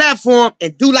on the platform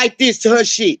and do like this to her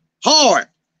shit, hard.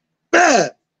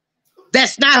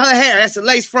 That's not her hair. That's a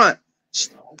lace front.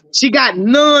 She got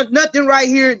nothing right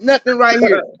here, nothing right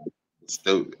here.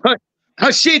 Stupid.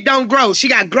 Her shit don't grow. She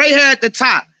got gray hair at the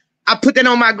top. I put that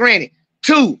on my granny.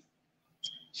 2,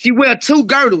 she wear 2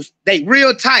 girdles. They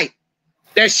real tight.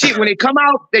 That shit, when it come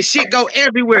out, that shit go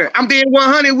everywhere. I'm being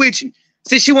 100 with you.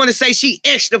 Since you want to say she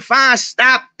extra fine,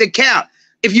 stop the cap.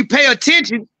 If you pay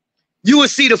attention, you will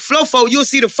see the flofo. You'll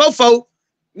see the fofo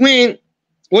when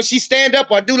she stand up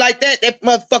or do like that. That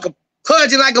motherfucker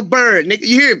pudging like a bird, nigga.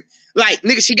 You hear me? Like,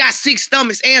 nigga, she got 6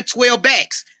 stomachs and 12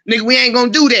 backs. Nigga, we ain't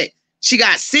gonna do that. She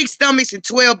got 6 stomachs and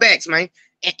 12 backs, man.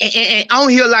 And on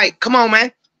here, like, come on,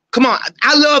 man. Come on.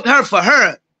 I love her for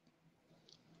her.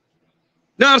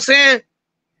 Know what I'm saying?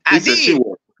 I did. She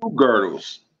wore 2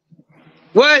 girdles.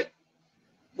 What?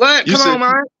 What? You come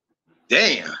on, man.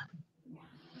 Damn.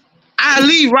 I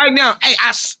leave right now. Hey,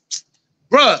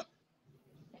 bruh.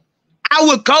 I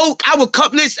would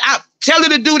cut this out. Tell her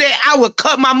to do that. I would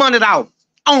cut my money out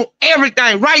on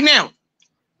everything right now.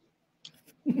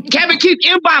 Kevin, keep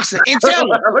inboxing and tell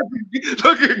her.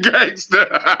 Look at Gangsta.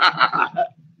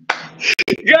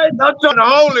 Gangsta, I'm trying to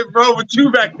hold it, bro, with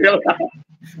you back there.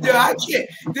 Yo, I can't.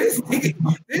 This nigga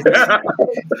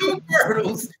 2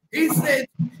 girdles. He said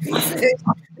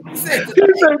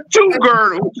 2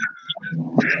 girdles.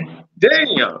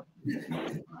 Damn.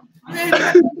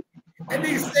 That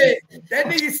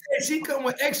nigga said she come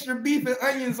with extra beef and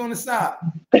onions on the side.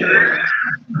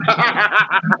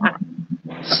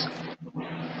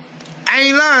 I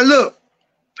ain't lying. Look,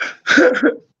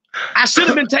 I should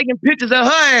have been taking pictures of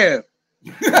her ass.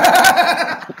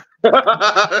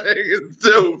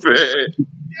 Stupid.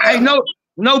 Ain't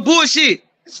no bullshit.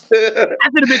 I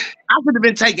should have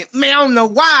been taking. Man, I don't know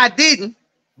why I didn't.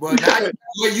 Well,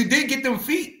 you did get them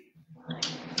feet.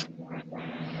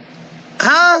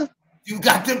 Huh? You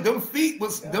got them. Them feet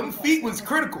was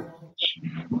critical.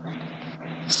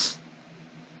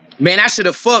 Man, I should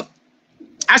have fucked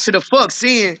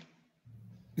Sin.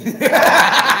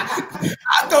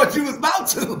 I thought you was about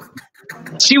to.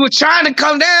 She was trying to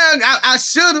come down. I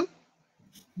should have.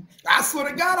 I swear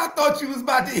to God, I thought you was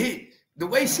about to hit. The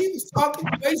way she was talking,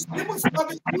 the way she was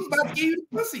talking, she was about to give you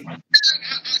the pussy.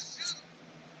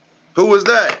 Who was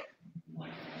that?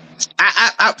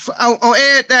 I on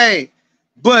everything,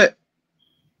 but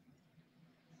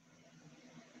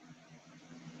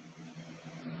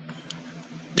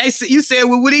you said,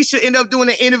 well, would he should end up doing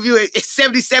an interview?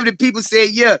 70 people said,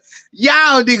 yeah,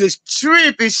 y'all niggas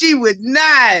tripping. She would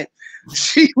not.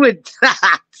 She would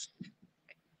not.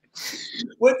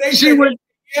 What they say?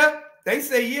 Yeah, they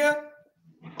say yeah.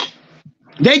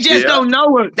 They just don't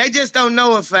know her. They just don't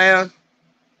know her, fam.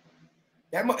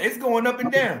 It's going up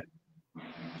and down.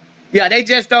 Yeah, they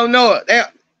just don't know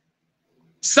her.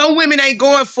 Some women ain't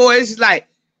going for it. It's like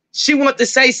she want to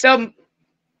say something,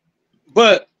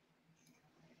 but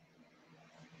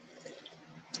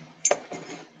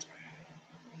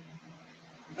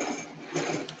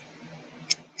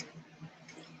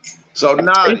so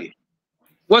Naughty.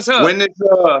 What's up?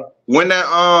 When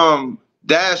that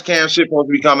dash cam shit supposed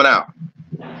to be coming out?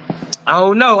 I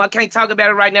don't know. I can't talk about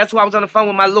it right now. That's why I was on the phone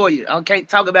with my lawyer. I can't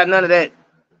talk about none of that.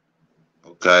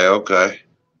 Okay.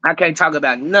 I can't talk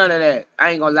about none of that.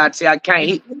 I ain't gonna lie to you. I can't.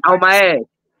 He on my ass.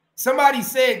 Somebody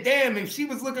said, damn, if she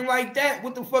was looking like that,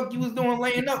 what the fuck you was doing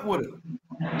laying up with her?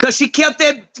 Cause she kept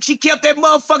that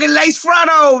motherfucking lace front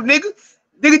on, nigga.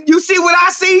 Nigga, you see what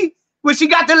I see when she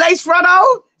got the lace front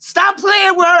on? Stop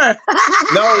playing with her.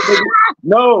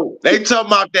 No. They talking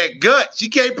about that gut. She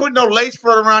can't put no lace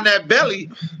front around that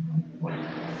belly.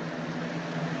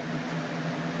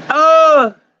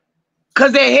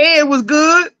 Cause their head was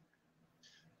good.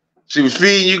 She was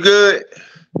feeding you good.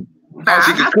 Nah,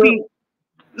 she could cook.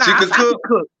 She could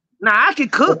cook. Nah, I can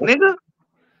cook, nigga.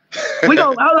 We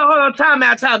gonna hold on. Time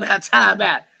out.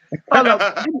 Hold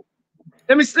on.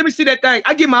 Let me see that thing.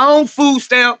 I get my own food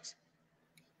stamps.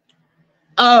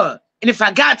 And if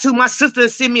I got to, my sister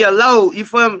send me a load. You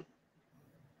feel me?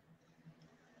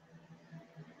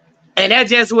 And that's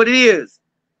just what it is.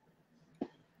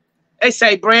 They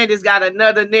say Brandon's got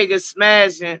another nigga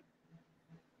smashing.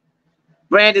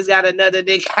 Brandon's got another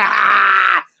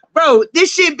nigga. Bro,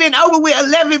 this shit been over with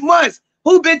 11 months.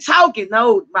 Who been talking?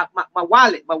 No, my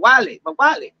wallet.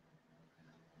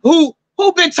 Who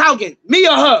been talking? Me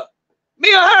or her?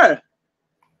 Me or her?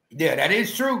 Yeah, that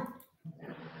is true.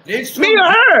 It's true. Me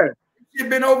or her? It's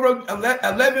been over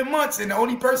 11 months, and the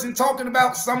only person talking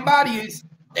about somebody is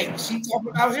she talking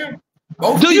about him.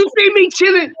 Do you see me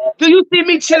chilling? Do you see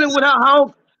me chilling with her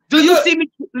home? Do you see me?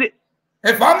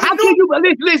 If I'm how can you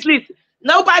listen?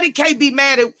 Nobody can't be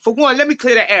mad at. For one, let me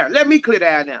clear the air. Let me clear the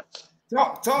air now.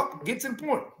 Talk. Get to the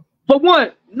point. For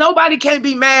one, nobody can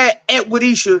be mad at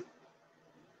Wadisha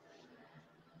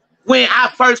when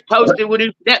I first posted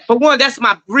Wadisha. That for one, that's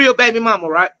my real baby mama,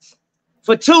 right?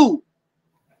 For two,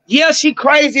 yeah, she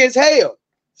crazy as hell.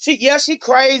 She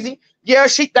crazy. Yeah,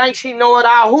 she thinks she know it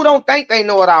all. Who don't think they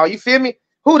know it all? You feel me?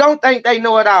 Who don't think they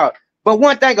know it all? But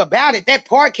one thing about it, that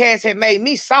podcast had made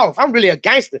me soft. I'm really a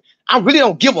gangster. I really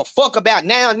don't give a fuck about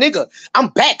now, nigga. I'm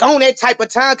back on that type of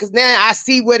time because now I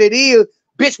see what it is.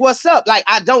 Bitch, what's up? Like,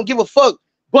 I don't give a fuck.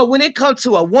 But when it comes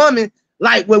to a woman,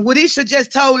 like when Wadisha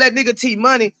just told that nigga T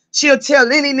Money, she'll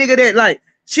tell any nigga that, like,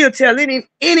 she'll tell any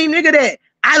nigga that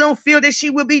I don't feel that she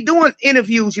would be doing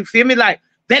interviews. You feel me? Like,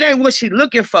 that ain't what she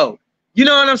looking for. You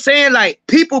know what I'm saying? Like,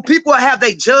 people have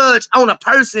they judge on a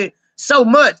person so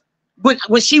much.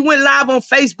 When she went live on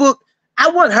Facebook, I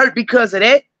wasn't hurt because of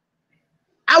that.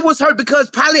 I was hurt because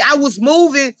probably I was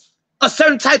moving a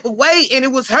certain type of way and it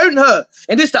was hurting her.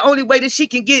 And this the only way that she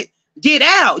can get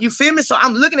out. You feel me? So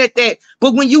I'm looking at that.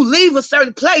 But when you leave a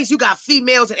certain place, you got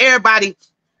females and everybody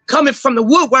coming from the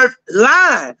woodwork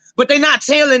line, but they not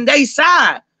telling their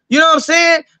side. You know what I'm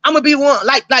saying? I'm gonna be one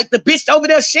like the bitch over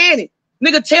there, Shannon.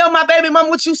 Nigga, tell my baby mama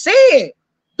what you said,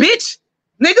 bitch.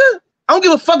 Nigga, I don't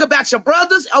give a fuck about your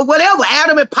brothers or whatever.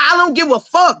 Adam and Paul, I don't give a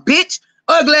fuck, bitch.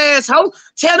 Ugly asshole.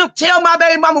 Tell my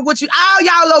baby mama what you, all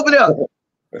y'all over there.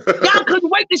 Y'all couldn't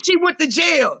wait till she went to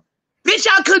jail. Bitch,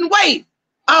 y'all couldn't wait.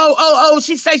 Oh,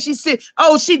 she said,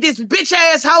 oh, she this bitch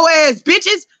ass, hoe ass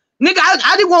bitches. Nigga,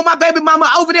 I didn't want my baby mama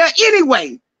over there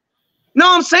anyway. Know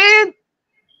what I'm saying?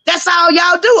 That's all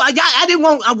y'all do. I didn't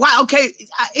want, okay,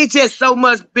 it's just so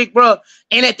much, big bro.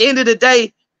 And at the end of the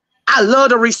day, I love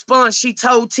the response she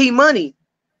told T Money.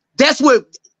 That's what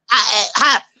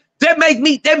that make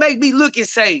me look and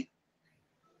say,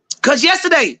 cause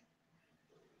yesterday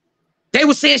they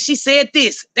were saying she said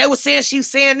this. They were saying she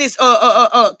saying this.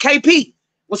 KP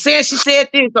was saying she said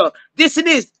this. This and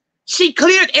this. She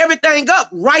cleared everything up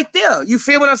right there. You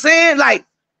feel what I'm saying? Like,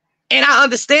 and I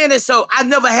understand it. So I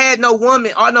never had no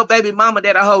woman or no baby mama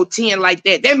that I hold 10 like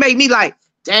that. That made me like,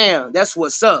 damn, that's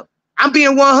what's up. I'm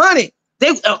being 100.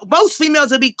 Most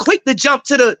females will be quick to jump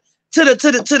to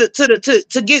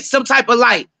get some type of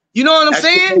light. You know what I'm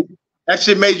saying? That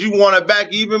shit made you want it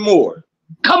back even more.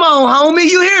 Come on, homie,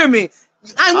 you hear me?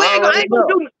 I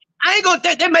ain't gonna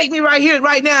that make me right here,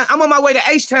 right now. I'm on my way to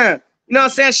H-Town. You know what I'm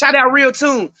saying? Shout out Real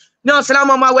Tune. You know what I'm saying? I'm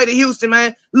on my way to Houston,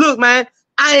 man. Look, man,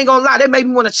 I ain't gonna lie. That made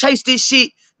me want to chase this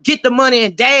shit, get the money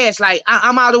and dash. Like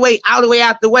I'm out the way.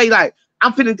 Like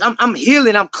I'm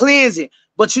healing, I'm cleansing.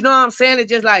 But you know what I'm saying?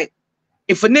 It's just like,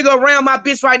 if a nigga around my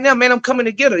bitch right now, man, I'm coming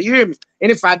to get her. You hear me?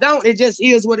 And if I don't, it just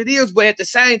is what it is. But at the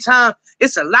same time,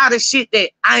 it's a lot of shit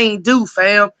that I ain't do,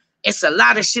 fam. It's a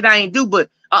lot of shit I ain't do. But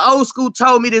an old school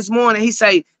told me this morning, he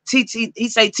say, TT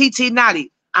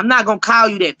Notti, I'm not gonna call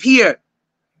you that, Pierre.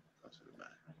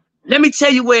 Let me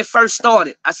tell you where it first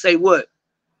started. I say, what?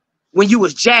 When you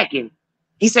was jacking.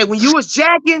 He said, when you was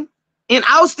jacking in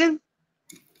Austin,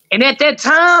 and at that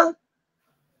time,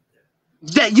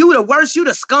 that you the worst, you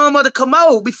the scum of the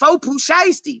commode before Pooh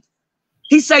Shiesty.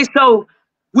 He say, so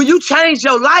when you change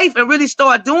your life and really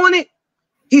start doing it,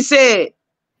 he said,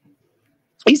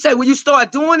 when you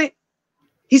start doing it,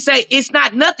 he say, it's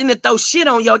not nothing to throw shit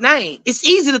on your name. It's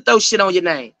easy to throw shit on your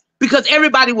name because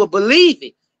everybody will believe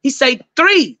it. He say,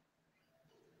 3,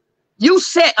 you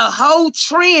set a whole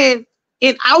trend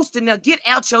in Austin. Now get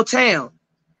out your town.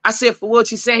 I said, for what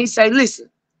you saying? He say, listen,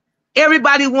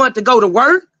 everybody wanted to go to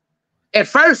work. At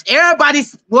first, everybody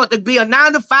wanted to be a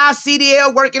 9-to-5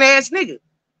 CDL working ass nigga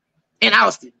in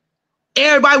Austin.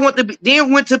 Everybody want to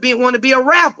be a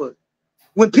rapper.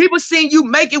 When people see you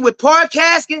make it with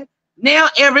podcasting, now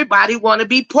everybody want to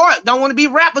be don't want to be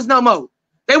rappers no more.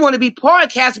 They want to be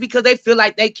podcasters because they feel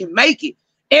like they can make it.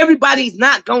 Everybody's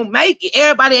not gonna make it.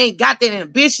 Everybody ain't got that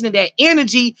ambition and that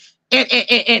energy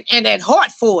and that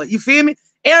heart for it. You feel me?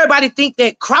 Everybody think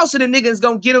that crossing the nigga is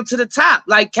gonna get them to the top.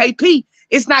 Like KP,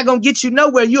 it's not gonna get you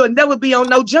nowhere. You'll never be on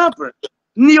no jumper.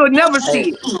 You'll never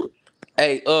see it.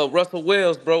 Hey, Russell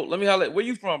Wells, bro. Let me holler. Where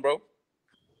you from, bro?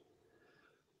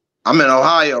 I'm in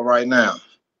Ohio right now.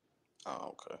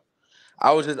 Oh, okay.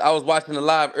 I was watching the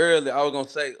live earlier. I was gonna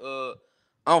say,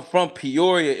 I'm from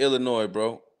Peoria, Illinois,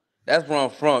 bro. That's where I'm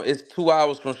from. It's 2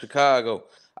 hours from Chicago.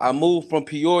 I moved from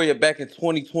Peoria back in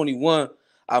 2021.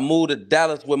 I moved to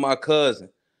Dallas with my cousin.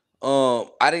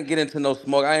 I didn't get into no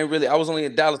smoke. I was only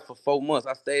in Dallas for 4 months.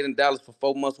 I stayed in Dallas for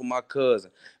 4 months with my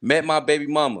cousin. Met my baby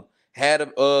mama.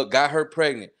 Got her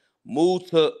pregnant. Moved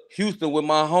to Houston with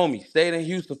my homie. Stayed in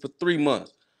Houston for 3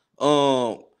 months.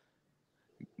 Had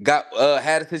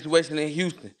a situation in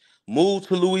Houston. Moved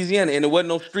to Louisiana, and there wasn't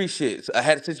no street shit. So I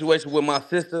had a situation with my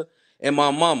sister and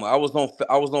my mama. I was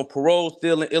on parole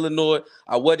still in Illinois.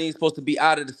 I wasn't even supposed to be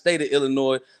out of the state of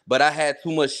Illinois, but I had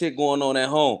too much shit going on at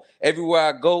home. Everywhere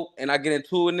I go and I get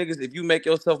into it, niggas, if you make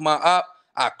yourself my op,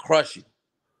 I crush you.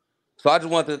 So I just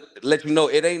want to let you know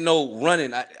it ain't no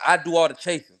running. I do all the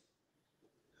chasing.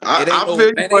 Ain't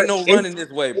no running this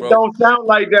way, bro. It don't sound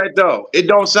like that though. It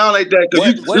don't sound like that.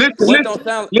 What don't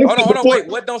sound? Hold on, wait.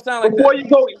 What don't sound like before that? You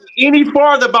go any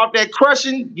farther about that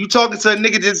crushing, you talking to a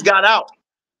nigga that just got out.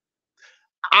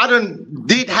 I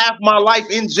did half my life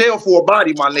in jail for a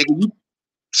body, my nigga.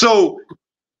 So,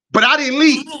 but I didn't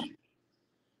leave.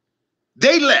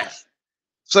 They left.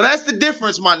 So that's the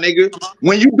difference, my nigga.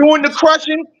 When you doing the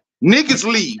crushing, niggas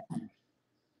leave.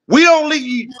 We don't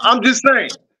leave. I'm just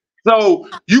saying. So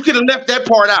you could have left that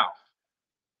part out.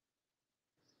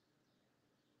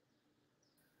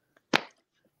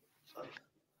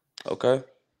 Okay.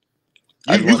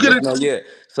 You could have. Yeah.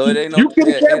 So it ain't no. You could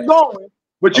have kept going,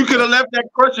 but you could have left that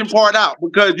crushing part out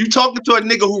because you talking to a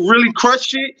nigga who really crush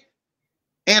shit,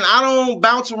 and I don't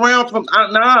bounce around from.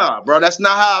 Nah, bro. That's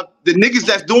not how the niggas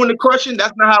that's doing the crushing.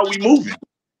 That's not how we moving.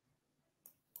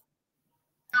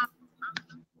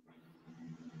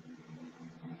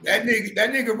 That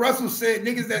nigga Russell said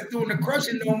niggas that's doing the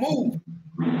crushing don't move.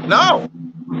 No.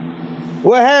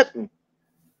 What happened?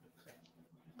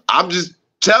 I'm just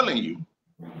telling you.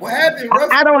 What happened,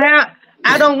 Russell?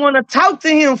 I don't want to talk to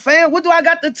him, fam. What do I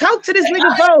got to talk to this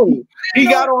nigga for? He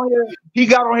got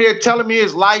on here telling me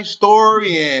his life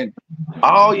story and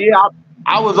oh yeah,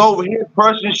 I was over here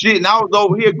crushing shit and I was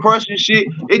over here crushing shit.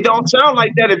 It don't sound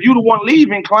like that if you the one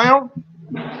leaving, clown.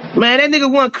 Man, that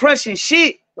nigga wasn't crushing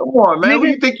shit. Come on, man. Nigga, who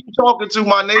you think you talking to,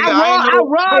 my nigga? I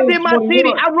robbed in my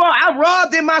city. I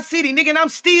robbed in my city, nigga, and I'm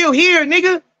still here,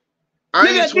 nigga.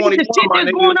 Nigga, the shit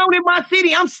that's going on in my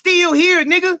city, I'm still here,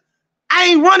 nigga. I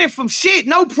ain't running from shit.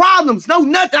 No problems. No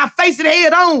nothing. I face it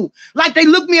head on. Like they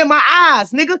look me in my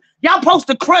eyes, nigga. Y'all supposed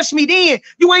to crush me then.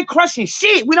 You ain't crushing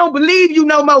shit. We don't believe you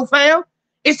no more, fam.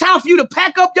 It's time for you to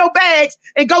pack up your bags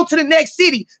and go to the next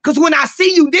city. Because when I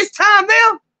see you this time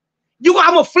now,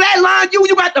 I'm a flatline you.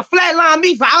 You got to flatline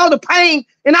me for all the pain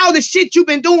and all the shit you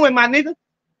been doing, my nigga.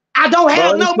 I don't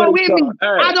have no more in me.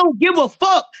 I don't give a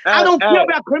fuck. I don't care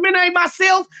about criminating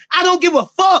myself. I don't give a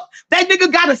fuck. That nigga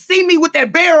gotta see me with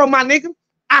that barrel, my nigga.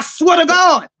 I swear to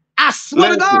God. I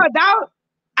swear to God, dog.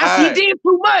 He did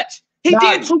too much. He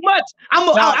did too much.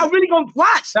 I'm really gonna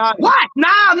watch. Watch.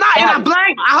 Nah. And I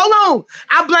blame, hold on.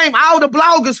 I blame all the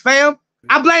bloggers, fam.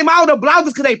 I blame all the bloggers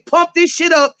because they pumped this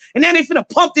shit up and then they finna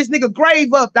pump this nigga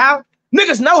grave up, dog.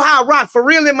 Niggas know how I rock for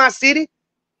real in my city.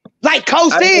 Like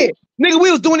Cole said. Nigga,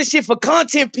 we was doing this shit for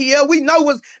content, PL.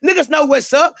 Niggas know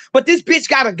what's up, but this bitch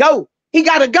gotta go. He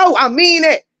gotta go. I mean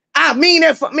that. I mean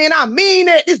that.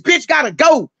 This bitch gotta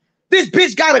go. This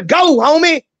bitch gotta go,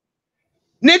 homie.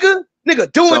 Nigga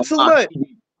doing too much.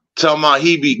 Talking about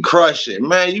he be crushing.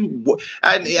 Man,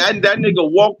 and that nigga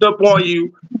walked up on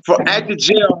you at the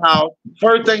jailhouse.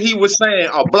 First thing he was saying,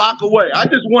 a block away, I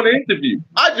just want to interview.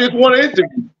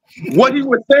 What he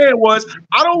was saying was,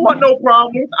 I don't want no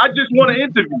problems. I just want to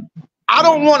interview. I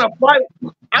don't want to fight.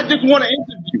 I just want to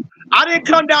interview. I didn't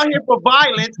come down here for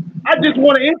violence. I just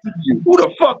want to interview. Who the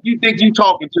fuck you think you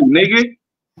talking to, nigga?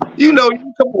 You know,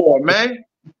 come on, man.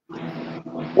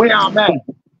 Where I'm at.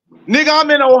 Nigga,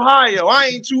 I'm in Ohio. I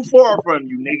ain't too far from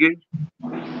you, nigga.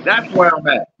 That's where I'm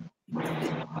at.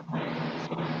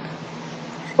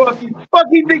 Fuck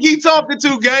you think he talking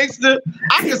to, gangster?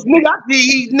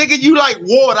 Nigga, you like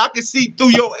water. I can see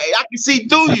through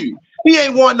you. He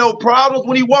ain't want no problems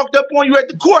when he walked up on you at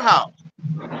the courthouse.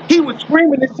 He was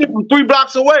screaming this shit from 3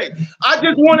 blocks away. I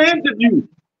just want to interview.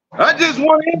 I just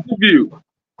want to interview.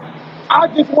 I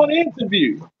just want to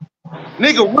interview.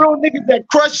 Nigga, real niggas that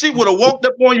crush shit would have walked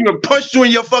up on you and punched you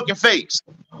in your fucking face.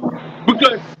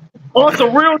 Because on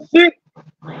some real shit,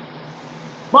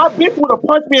 my bitch would have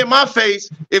punched me in my face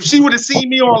if she would have seen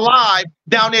me on live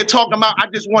down there talking about I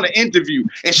just want to interview.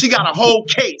 And she got a whole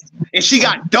case. And she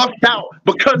got dumped out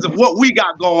because of what we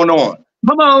got going on.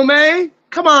 Come on, man.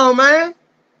 Come on, man.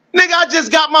 Nigga, I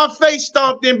just got my face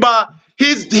stomped in by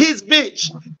his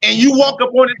bitch. And you walk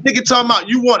up on this nigga talking about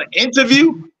you want to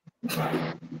interview?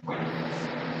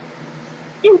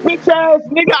 You bitch ass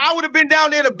nigga, I would have been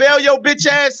down there to bail your bitch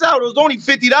ass out. It was only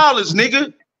 $50,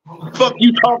 nigga. Fuck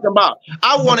you talking about?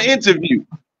 I want to interview.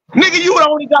 Nigga, you would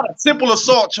only got a simple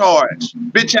assault charge,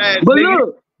 bitch ass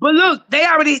nigga. But look, they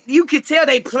already, you could tell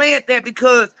they planned that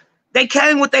because they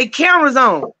came with their cameras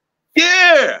on.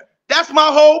 Yeah, that's my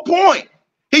whole point.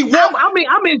 He walked.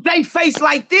 I'm in they face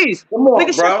like this. Come on,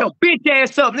 nigga, bro. shut your bitch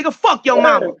ass up. Nigga, fuck your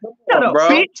mama. Shut up, bro.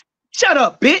 bitch. Shut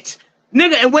up, bitch.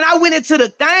 Nigga, and when I went into the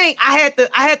thing, I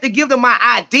had to give them my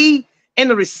ID and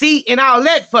the receipt and all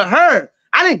that for her.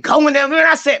 I didn't go in there, man.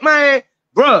 I said, man,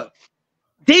 bruh,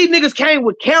 these niggas came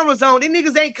with cameras on. These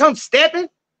niggas ain't come stepping.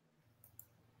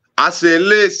 I said,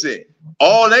 listen,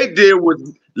 all they did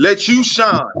was let you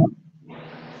shine.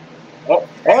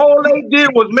 All they did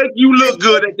was make you look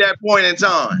good at that point in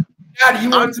time. Daddy, you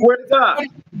want God.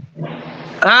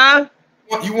 Huh?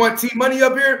 You want T-Money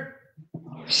up here?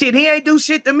 Shit, he ain't do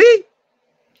shit to me.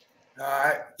 All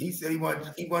right. He said he want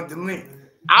the link.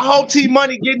 I hope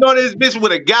T-Money getting on this bitch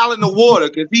with a gallon of water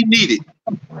because he need it.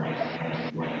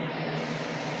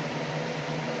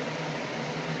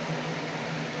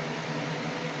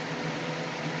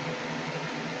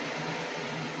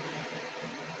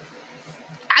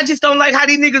 I just don't like how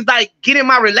these niggas like get in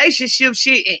my relationship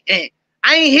shit and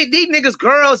I ain't hit these niggas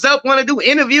girls up want to do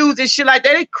interviews and shit like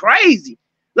that. They crazy.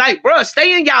 Like, bro,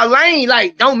 stay in y'all lane.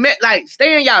 Like,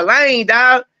 stay in y'all lane,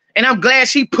 dog. And I'm glad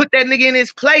she put that nigga in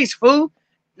his place, fool.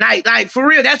 Like for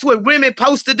real, that's what women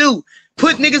supposed to do.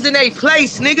 Put niggas in their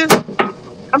place, nigga.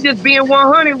 I'm just being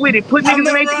 100 with it. Put niggas in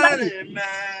their place.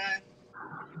 Man.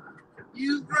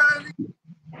 You running.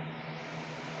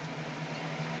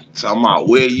 Talking about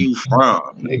where you from,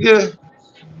 nigga.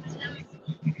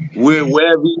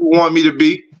 Wherever you want me to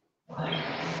be.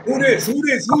 Who this? Who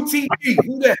this? Who TG?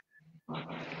 Who that?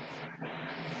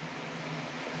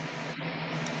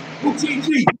 Who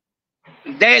TG?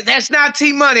 That's not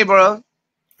T-Money, bro.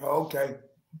 Oh, okay.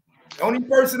 The only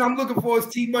person I'm looking for is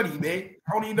T-Money, man.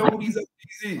 I don't even know who these other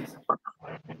niggas is.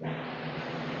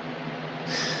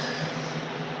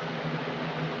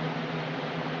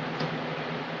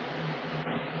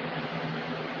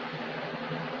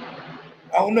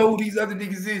 I don't know who these other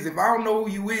niggas is. If I don't know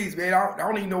who you is, man, I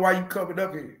don't even know why you coming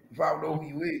up here if I don't know who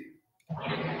you is.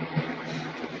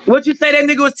 What you say that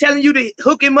nigga was telling you to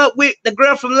hook him up with the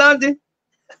girl from London?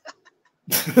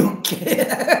 Okay.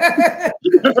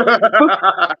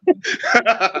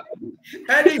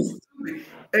 That is stupid.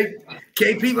 Hey,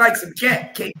 KP like some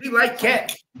cat. KP like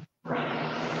cat.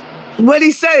 What'd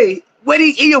he say?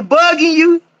 He bugging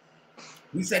you?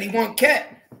 He said he want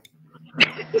cat.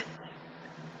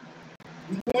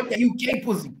 He want that UK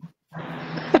pussy.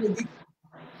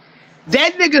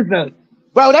 That nigga's the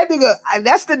bro. That nigga,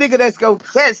 that's the nigga that's gonna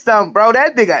catch something, bro.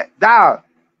 That nigga, dog.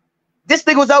 This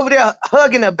nigga was over there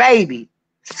hugging a baby.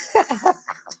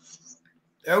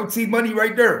 LT Money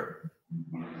right there.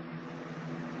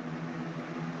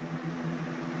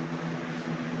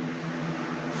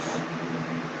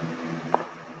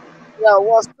 Yo,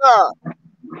 what's up?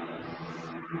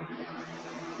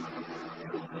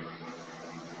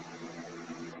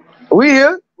 We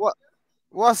here?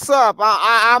 What's up?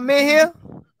 I'm in here.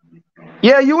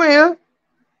 Yeah, you in here?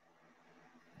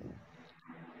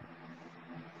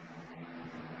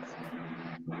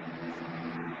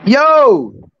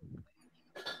 Yo.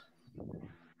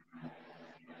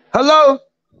 Hello.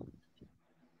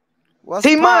 What's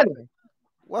T-Money?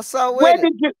 What's up with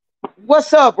it?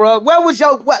 What's up, bro? Where was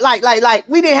your like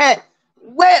we didn't have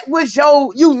where was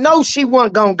your she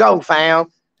wasn't gonna go, fam?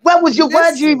 Where'd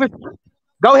you even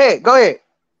go ahead.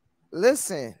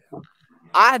 Listen,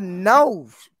 I know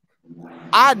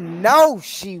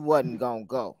she wasn't gonna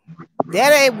go.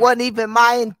 That wasn't even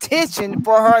my intention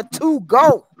for her to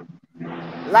go.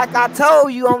 Like I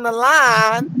told you on the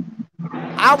line,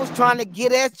 I was trying to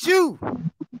get at you.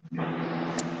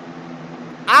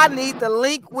 I need to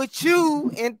link with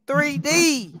you in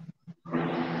 3D.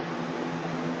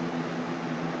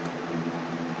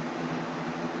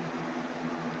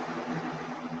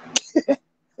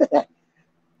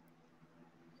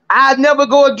 I'd never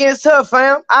go against her,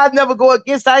 fam. I'd never go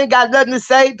against her. I ain't got nothing to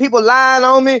say. People lying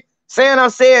on me, saying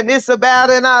I'm saying this about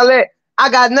her and all that. I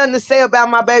got nothing to say about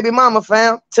my baby mama,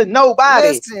 fam, to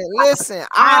nobody. Listen.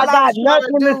 I got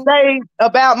nothing to say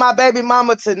about my baby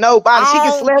mama to nobody. She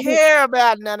can slap me. I don't care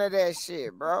about none of that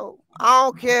shit, bro. I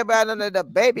don't care about none of the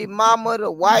baby mama,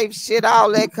 the wife shit,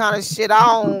 all that kind of shit. I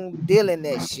don't deal in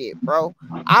that shit, bro.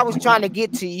 I was trying to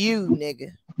get to you,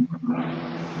 nigga.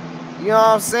 You know what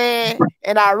I'm saying?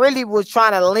 And I really was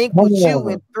trying to link with you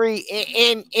in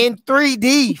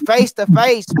 3D, face to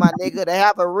face, my nigga, to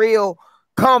have a real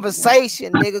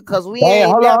conversation, nigga, because we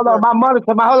ain't hold never... on,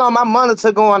 my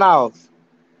monitor going off.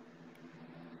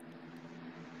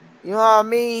 You know what I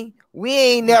mean? We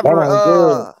ain't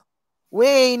never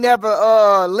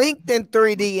linked in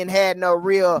 3D and had no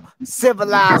real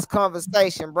civilized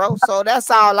conversation, bro. So that's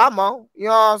all I'm on. You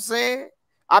know what I'm saying?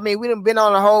 I mean, we done been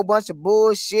on a whole bunch of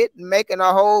bullshit and making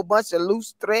a whole bunch of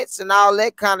loose threats and all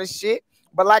that kind of shit.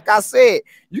 But like I said,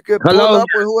 you could pull up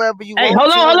with whoever you want. Hey,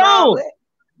 hold on.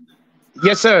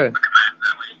 Yes, sir.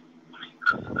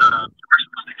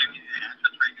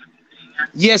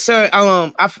 Yes, sir.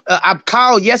 I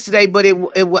called yesterday, but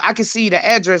I can see the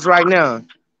address right now.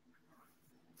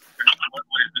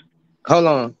 Hold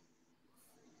on.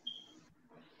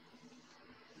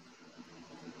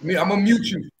 I'm gonna mute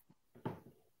you.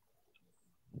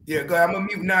 Yeah, go ahead. I'm gonna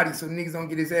mute Notty so niggas don't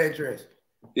get his address.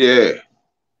 Yeah.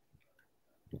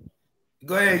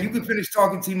 Go ahead. You can finish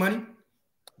talking, T-Money.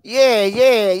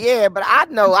 Yeah. But I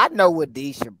know what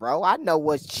Disha, bro. I know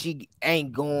what she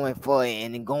ain't going for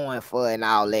and going for and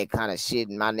all that kind of shit,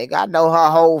 my nigga. I know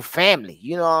her whole family.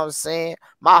 You know what I'm saying?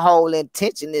 My whole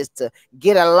intention is to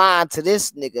get a line to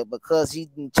this nigga because he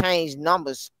changed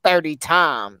numbers 30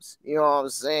 times. You know what I'm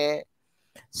saying?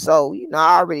 So, you know,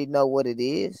 I already know what it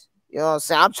is. You know what I'm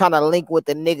saying? I'm trying to link with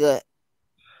the nigga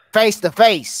face to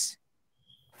face.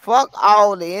 Fuck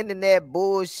all the internet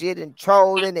bullshit and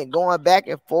trolling and going back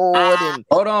and forward and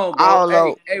hold on,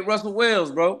 bro. Hey, Russell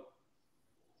Wells, bro.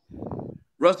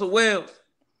 Russell Wells.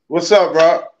 What's up,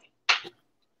 bro?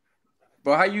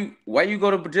 Bro, why you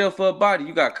go to jail for a body?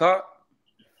 You got caught?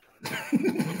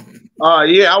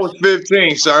 Yeah, I was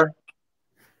 15, sir.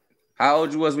 How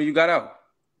old you was when you got out?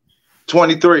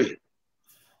 23.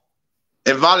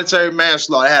 Involuntary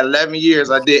manslaughter. I had 11 years.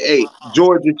 I did 8.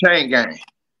 Georgia chain gang.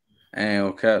 Ain't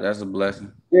okay. That's a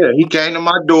blessing. Yeah, he came to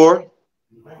my door.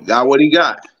 Got what he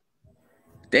got.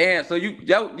 Damn. So you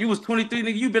was 23,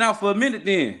 nigga. You been out for a minute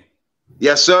then.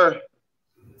 Yes, sir.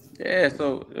 Yeah.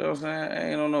 So you know what I'm saying.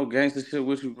 I ain't on no gangster shit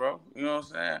with you, bro. You know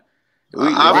what I'm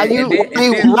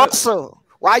saying. Russell,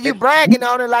 why you bragging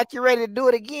on it like you ready to do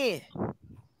it again?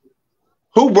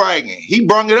 Who bragging? He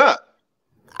brung it up.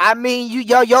 I mean,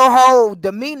 your whole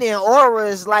demeanor and aura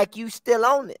is like you still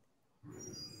on it.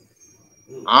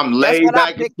 I'm laid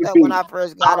back as could be. When I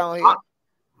first got on here.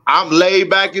 I'm laid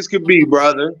back as could be,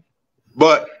 brother.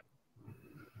 But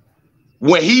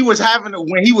when he was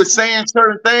saying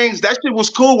certain things, that shit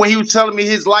was cool when he was telling me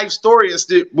his life story and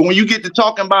stuff. But when you get to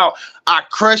talking about I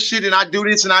crush shit and I do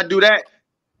this and I do that,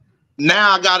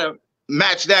 now I gotta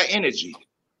match that energy.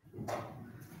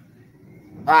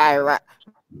 Right.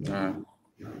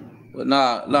 But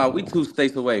nah, we 2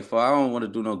 states away. I don't want to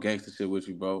do no gangster shit with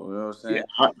you, bro. You know what I'm saying?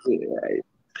 Yeah.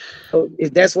 So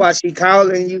is that why she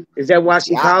calling you? Is that why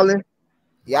she calling?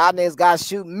 Y'all niggas got to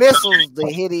shoot missiles to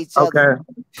hit each other.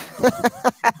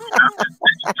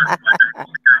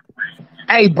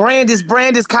 Hey,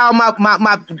 Brandis called my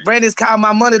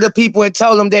money to people and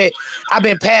told them that I've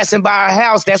been passing by her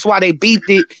house. That's why they beeped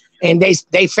it and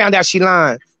they found out she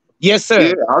lying. Yes, sir.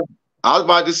 Yeah, I was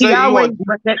about to say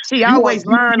she always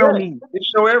lying on me. It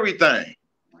show everything.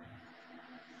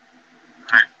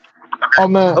 Oh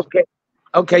man.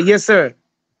 Okay, yes, sir.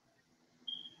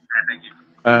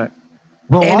 Bro,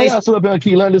 why y'all still up here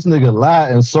keep letting this nigga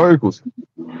lie in circles?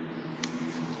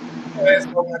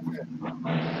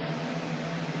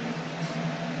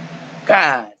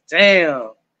 God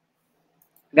damn.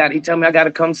 He told me I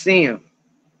gotta come see him.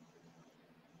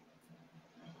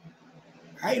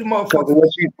 I hate a motherfucker.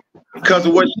 Because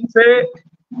of what she said?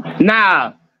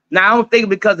 Nah, I don't think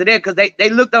because of that, because they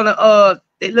looked on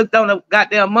the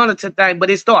goddamn monitor thing, but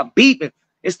it started beeping.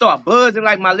 It started buzzing,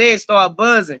 like my legs started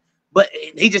buzzing. But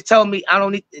he just told me I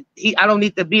don't need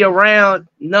to be around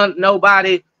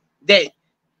nobody that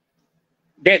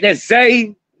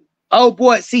Zay. Oh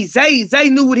boy, see, Zay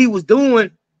knew what he was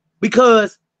doing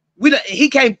because he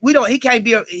don't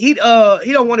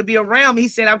want to be around me. He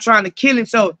said I'm trying to kill him.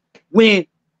 So when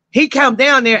he come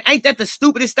down there, ain't that the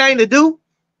stupidest thing to do?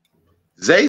 Zay